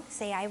wrong,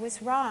 say I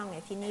was wrong.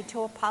 If you need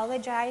to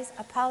apologize,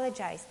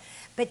 apologize.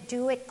 But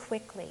do it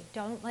quickly.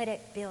 Don't let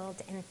it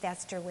build and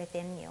fester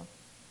within you.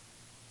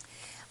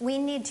 We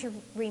need to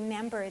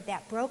remember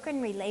that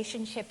broken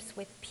relationships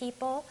with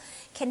people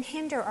can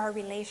hinder our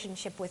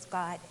relationship with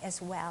God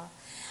as well.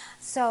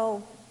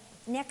 So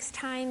next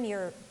time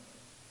you're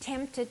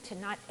tempted to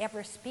not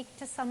ever speak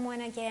to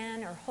someone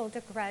again or hold a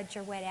grudge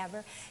or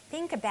whatever,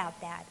 think about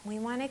that. We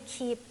want to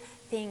keep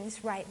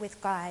things right with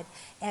God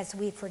as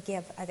we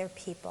forgive other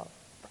people.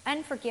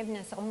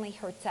 Unforgiveness only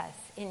hurts us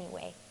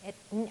anyway. It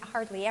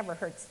hardly ever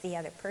hurts the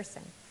other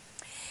person.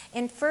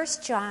 In 1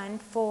 John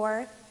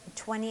 4,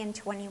 20 and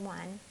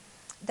 21,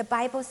 the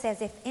Bible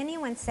says, if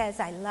anyone says,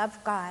 I love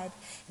God,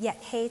 yet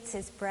hates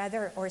his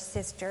brother or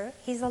sister,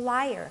 he's a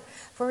liar.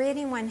 For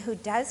anyone who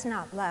does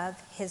not love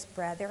his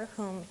brother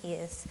whom he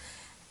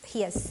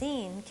has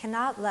seen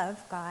cannot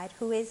love God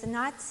who is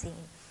not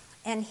seen.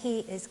 And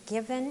he is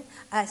given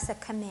us a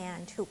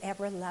command,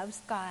 whoever loves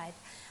God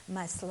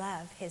must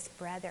love his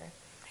brother.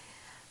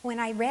 When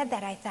I read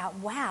that, I thought,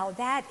 wow,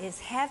 that is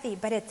heavy.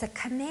 But it's a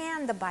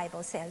command, the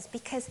Bible says,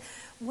 because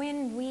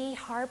when we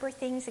harbor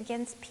things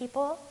against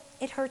people,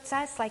 it hurts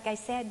us, like I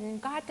said,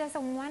 and God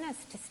doesn't want us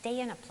to stay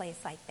in a place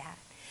like that.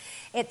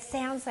 It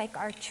sounds like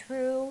our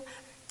true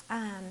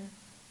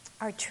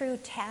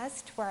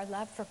test for our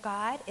love for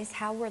God is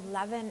how we're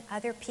loving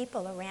other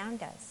people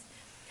around us.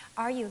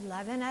 Are you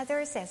loving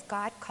others as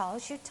God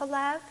calls you to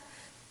love?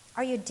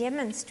 Are you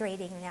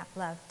demonstrating that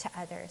love to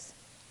others?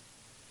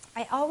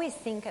 I always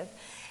think of,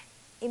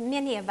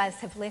 many of us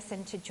have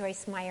listened to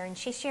Joyce Meyer, and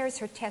she shares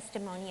her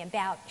testimony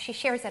she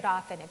shares it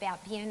often,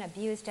 about being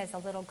abused as a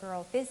little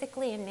girl,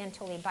 physically and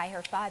mentally, by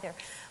her father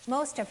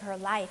most of her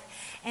life.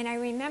 And I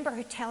remember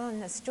her telling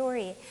the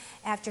story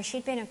after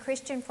she'd been a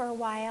Christian for a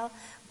while.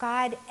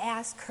 God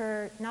asked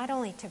her not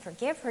only to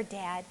forgive her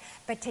dad,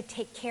 but to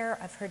take care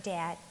of her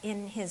dad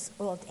in his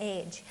old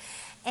age.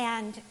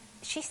 And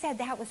she said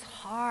that was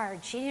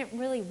hard. She didn't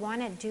really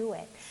want to do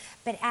it.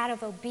 But out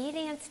of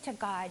obedience to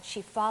God,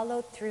 she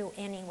followed through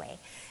anyway.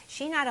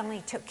 She not only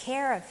took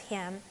care of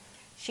him,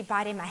 she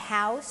bought him a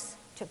house,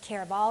 took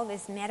care of all of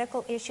his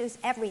medical issues,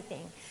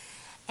 everything.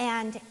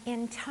 And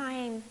in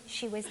time,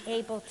 she was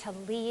able to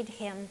lead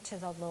him to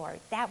the Lord.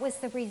 That was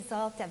the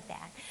result of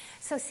that.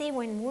 So see,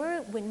 when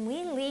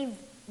we leave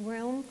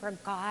room for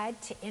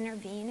God to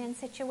intervene in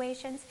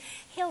situations,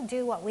 he'll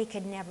do what we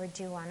could never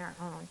do on our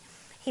own.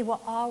 He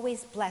will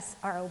always bless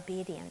our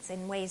obedience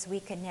in ways we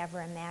could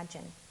never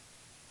imagine.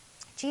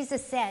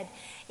 Jesus said,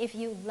 if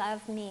you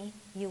love me,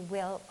 you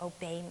will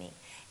obey me.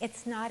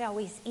 It's not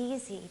always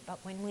easy, but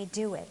when we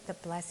do it, the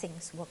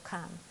blessings will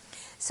come.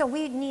 So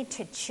we need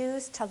to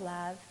choose to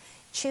love,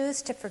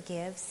 choose to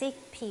forgive,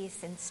 seek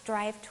peace, and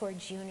strive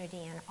towards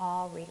unity in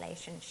all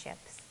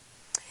relationships.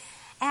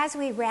 As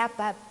we wrap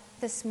up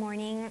this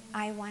morning,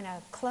 I want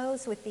to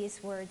close with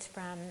these words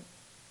from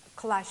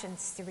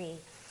Colossians 3.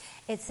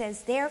 It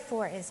says,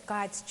 therefore, as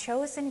God's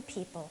chosen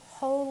people,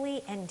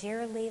 holy and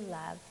dearly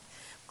loved,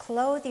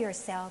 clothe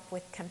yourself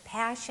with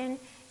compassion,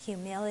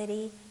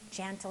 humility,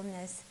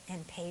 gentleness,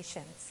 and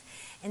patience.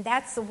 And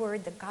that's the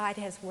word that God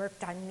has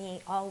worked on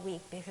me all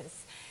week,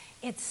 because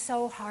it's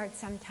so hard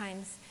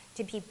sometimes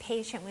to be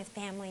patient with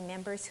family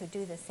members who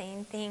do the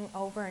same thing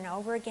over and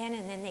over again,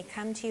 and then they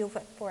come to you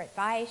for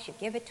advice. You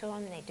give it to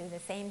them, and they do the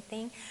same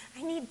thing.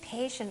 I need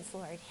patience,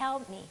 Lord.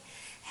 Help me.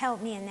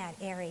 Help me in that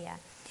area.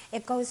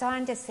 It goes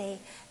on to say,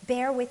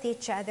 bear with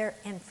each other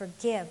and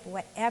forgive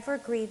whatever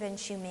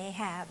grievance you may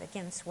have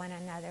against one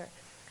another.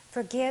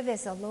 Forgive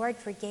as the Lord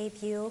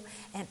forgave you,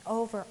 and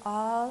over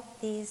all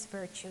these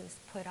virtues,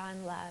 put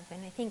on love.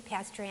 And I think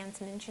Pastor Ann's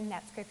mentioned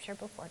that scripture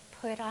before.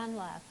 Put on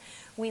love.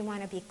 We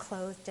want to be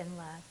clothed in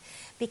love,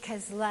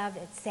 because love,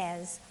 it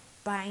says,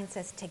 binds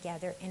us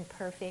together in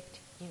perfect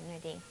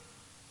unity.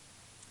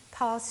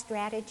 Paul's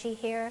strategy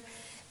here,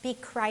 be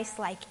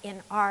Christ-like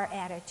in our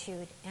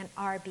attitude and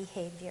our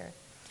behavior.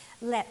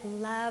 Let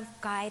love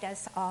guide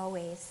us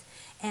always,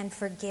 and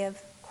forgive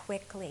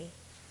quickly.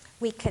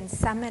 We can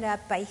sum it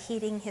up by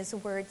heeding his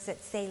words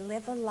that say,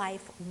 live a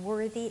life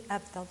worthy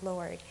of the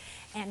Lord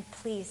and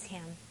please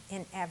him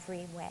in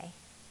every way.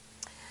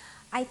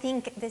 I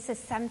think this is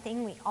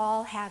something we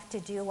all have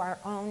to do our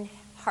own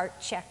heart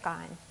check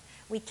on.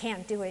 We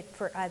can't do it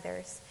for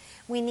others.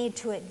 We need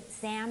to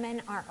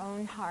examine our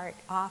own heart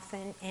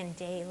often and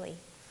daily.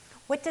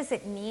 What does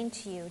it mean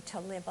to you to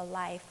live a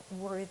life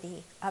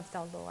worthy of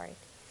the Lord?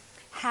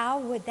 How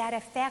would that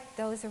affect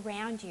those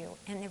around you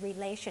and the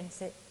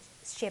relationships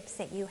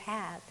that you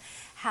have?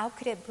 How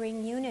could it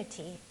bring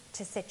unity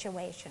to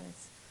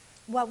situations?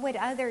 What would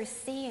others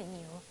see in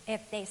you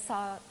if they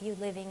saw you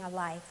living a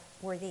life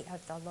worthy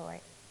of the Lord?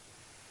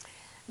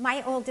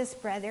 My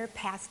oldest brother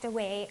passed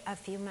away a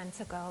few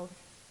months ago,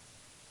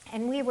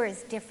 and we were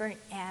as different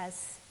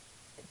as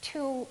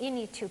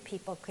any two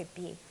people could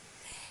be.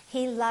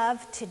 He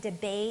loved to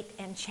debate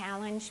and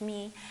challenge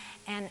me,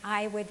 and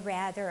I would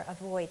rather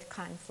avoid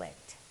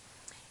conflict.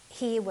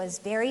 He was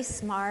very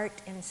smart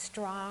and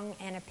strong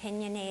and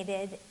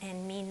opinionated,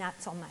 and me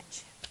not so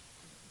much.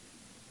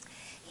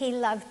 He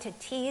loved to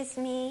tease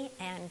me,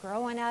 and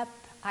growing up,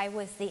 I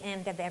was the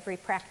end of every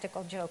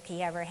practical joke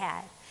he ever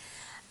had.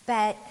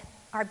 But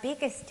our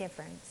biggest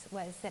difference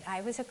was that I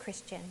was a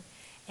Christian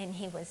and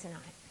he was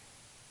not.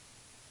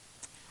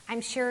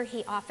 I'm sure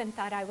he often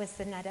thought I was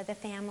the nut of the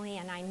family,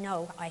 and I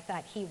know I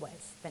thought he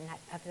was the nut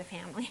of the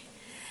family.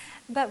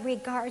 But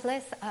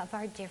regardless of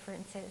our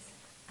differences,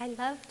 I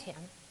loved him.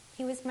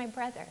 He was my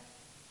brother.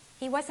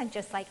 He wasn't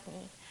just like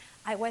me.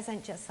 I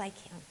wasn't just like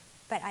him,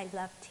 but I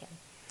loved him.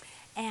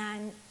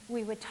 And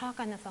we would talk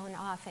on the phone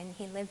often.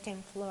 He lived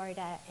in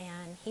Florida,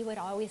 and he would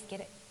always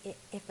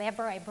if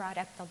ever I brought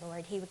up the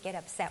Lord, he would get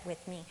upset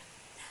with me.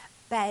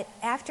 But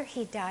after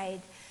he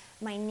died,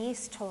 my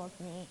niece told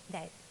me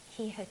that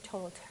he had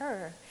told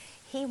her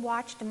he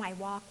watched my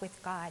walk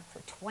with God for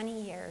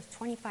 20 years,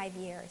 25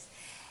 years.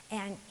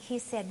 And he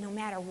said no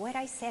matter what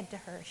I said to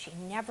her, she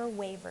never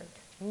wavered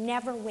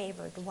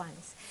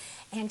once.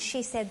 And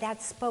she said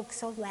that spoke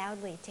so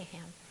loudly to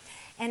him.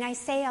 And I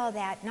say all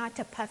that not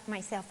to puff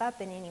myself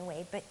up in any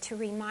way, but to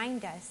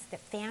remind us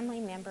that family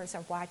members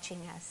are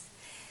watching us.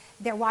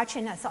 They're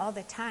watching us all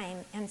the time,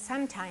 and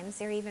sometimes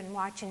they're even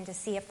watching to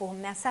see if we'll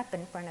mess up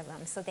in front of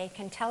them so they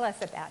can tell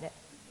us about it.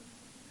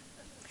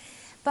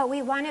 But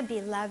we want to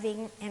be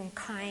loving and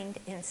kind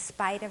in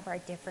spite of our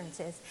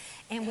differences,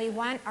 and we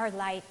want our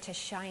light to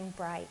shine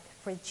bright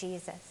for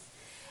Jesus,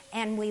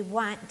 and we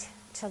want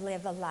to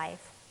live a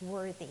life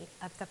worthy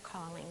of the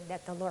calling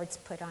that the Lord's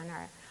put on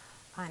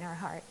our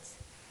hearts.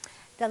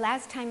 The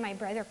last time my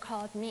brother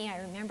called me, I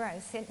remember I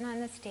was sitting on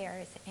the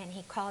stairs, and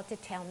he called to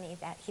tell me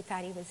that he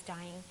thought he was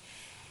dying.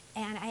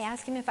 And I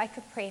asked him if I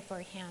could pray for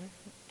him.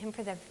 And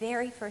for the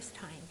very first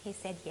time, he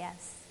said,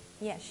 yes,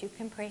 you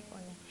can pray for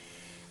me.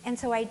 And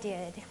so I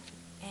did.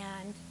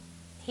 And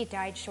he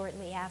died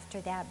shortly after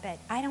that. But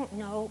I don't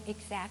know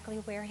exactly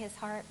where his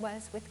heart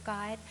was with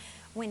God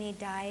when he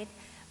died.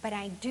 But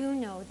I do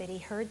know that he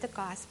heard the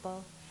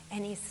gospel,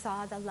 and he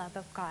saw the love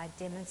of God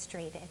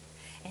demonstrated.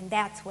 And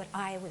that's what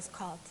I was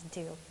called to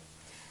do.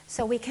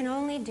 So we can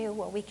only do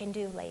what we can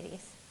do,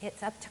 ladies.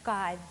 It's up to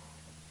God,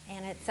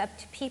 and it's up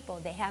to people.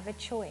 They have a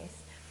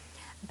choice.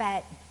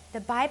 But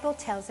the Bible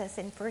tells us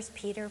in 1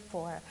 Peter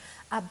 4,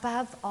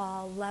 above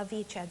all, love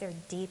each other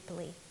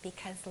deeply,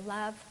 because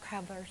love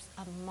covers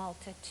a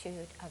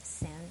multitude of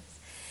sins.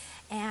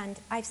 And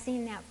I've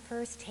seen that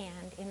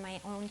firsthand in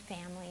my own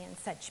family in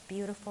such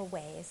beautiful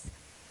ways.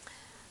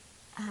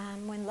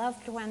 When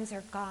loved ones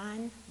are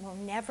gone, we'll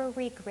never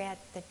regret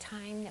the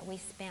time that we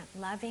spent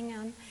loving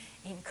them,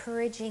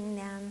 encouraging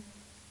them,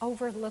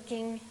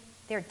 overlooking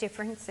their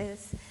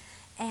differences,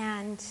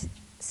 and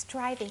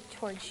striving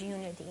towards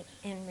unity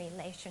in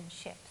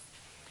relationships.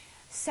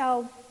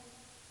 So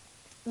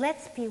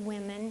let's be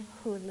women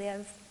who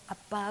live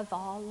above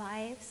all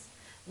lives,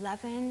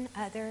 loving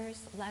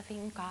others,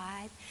 loving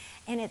God.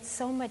 And it's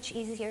so much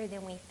easier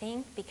than we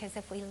think, because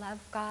if we love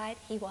God,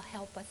 he will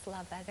help us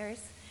love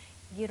others.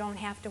 You don't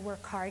have to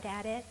work hard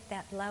at it.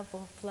 That love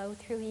will flow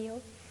through you.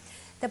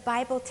 The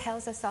Bible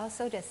tells us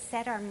also to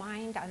set our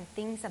mind on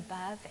things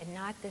above and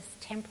not this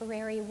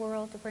temporary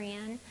world we're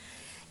in.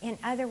 In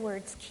other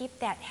words, keep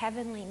that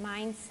heavenly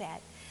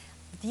mindset.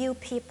 View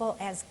people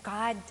as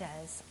God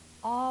does.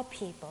 All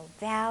people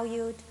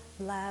valued,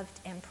 loved,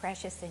 and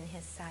precious in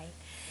his sight.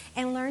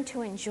 And learn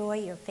to enjoy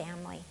your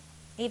family,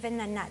 even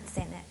the nuts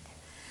in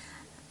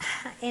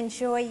it.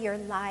 Enjoy your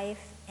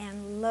life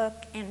and look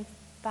and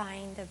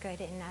find the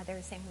good in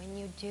others. And when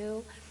you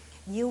do,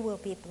 You will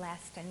be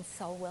blessed, and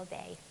so will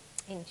they.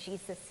 In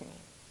Jesus' name.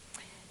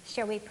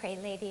 Shall we pray,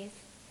 ladies?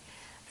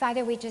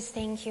 Father, we just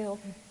thank you.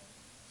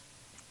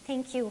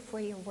 Thank you for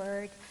your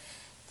word.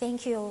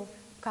 Thank you,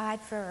 God,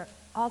 for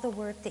all the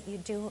work that you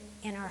do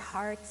in our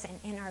hearts and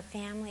in our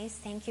families.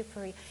 Thank you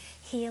for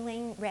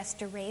healing,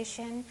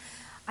 restoration.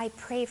 I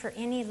pray for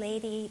any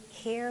lady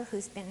here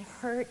who's been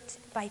hurt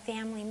by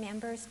family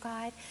members,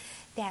 God,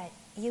 that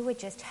you would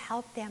just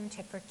help them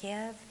to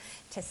forgive,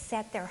 to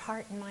set their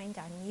heart and mind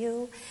on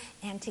you,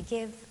 and to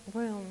give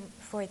room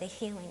for the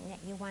healing that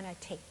you want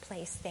to take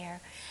place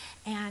there.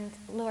 And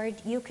Lord,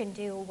 you can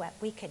do what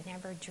we could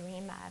never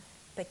dream of,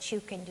 but you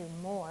can do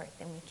more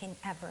than we can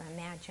ever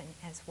imagine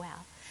as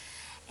well.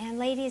 And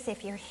ladies,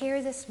 if you're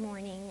here this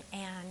morning,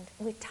 and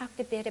we've talked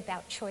a bit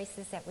about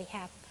choices that we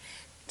have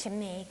to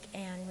make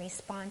and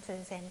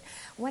responses, and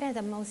one of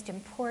the most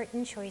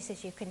important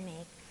choices you can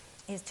make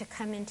is to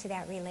come into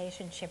that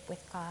relationship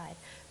with God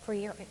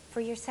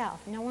for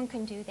yourself. No one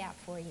can do that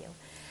for you.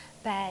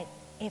 But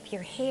if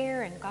you're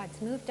here and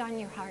God's moved on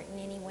your heart in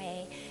any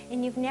way,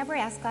 and you've never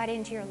asked God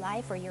into your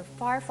life, or you're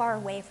far, far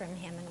away from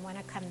him and want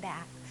to come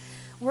back,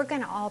 we're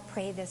going to all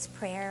pray this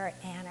prayer.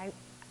 And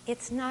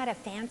it's not a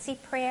fancy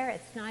prayer.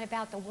 It's not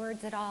about the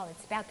words at all.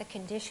 It's about the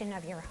condition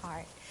of your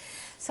heart.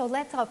 So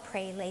let's all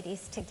pray,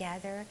 ladies,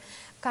 together.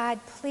 God,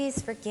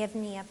 please forgive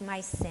me of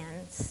my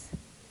sins.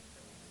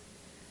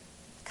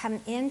 Come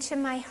into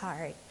my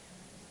heart.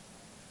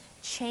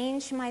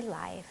 Change my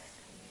life.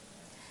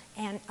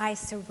 And I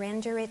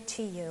surrender it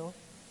to you.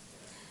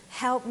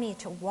 Help me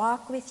to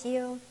walk with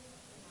you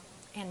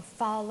and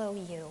follow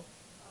you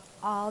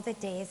all the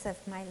days of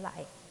my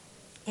life.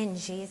 In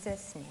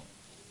Jesus' name,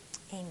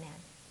 amen.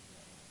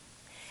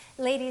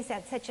 Ladies,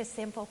 that's such a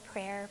simple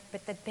prayer,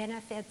 but the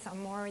benefits are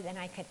more than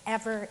I could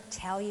ever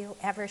tell you,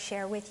 ever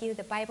share with you.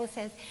 The Bible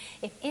says,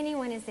 if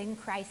anyone is in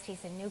Christ,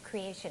 he's a new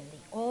creation.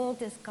 The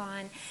old is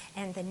gone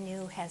and the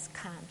new has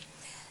come.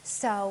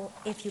 So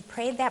if you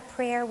prayed that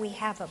prayer, we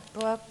have a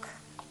book,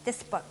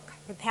 this book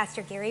that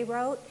Pastor Gary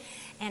wrote,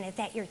 and it's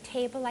at your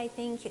table, I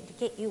think, to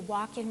get you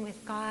walking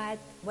with God,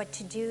 what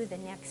to do the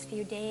next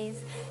few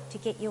days to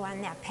get you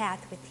on that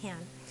path with him.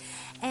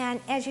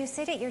 And as you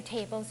sit at your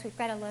tables, we've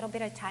got a little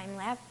bit of time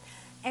left.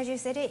 As you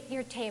sit at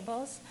your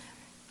tables,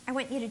 I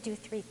want you to do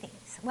 3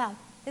 things. Well,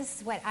 this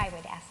is what I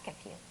would ask of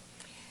you.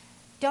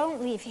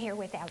 Don't leave here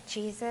without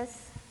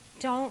Jesus.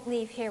 Don't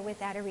leave here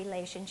without a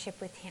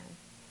relationship with him.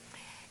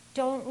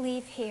 Don't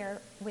leave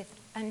here with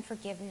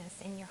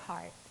unforgiveness in your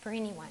heart for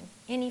anyone,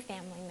 any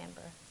family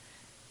member.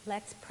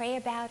 Let's pray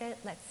about it.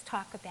 Let's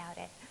talk about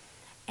it.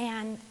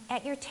 And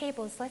at your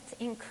tables, let's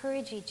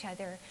encourage each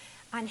other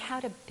on how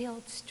to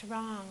build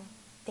strong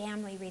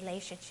family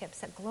relationships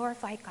that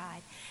glorify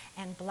God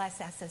and bless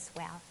us as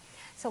well.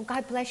 So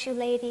God bless you,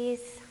 ladies.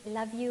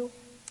 Love you.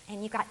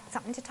 And you got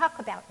something to talk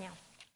about now.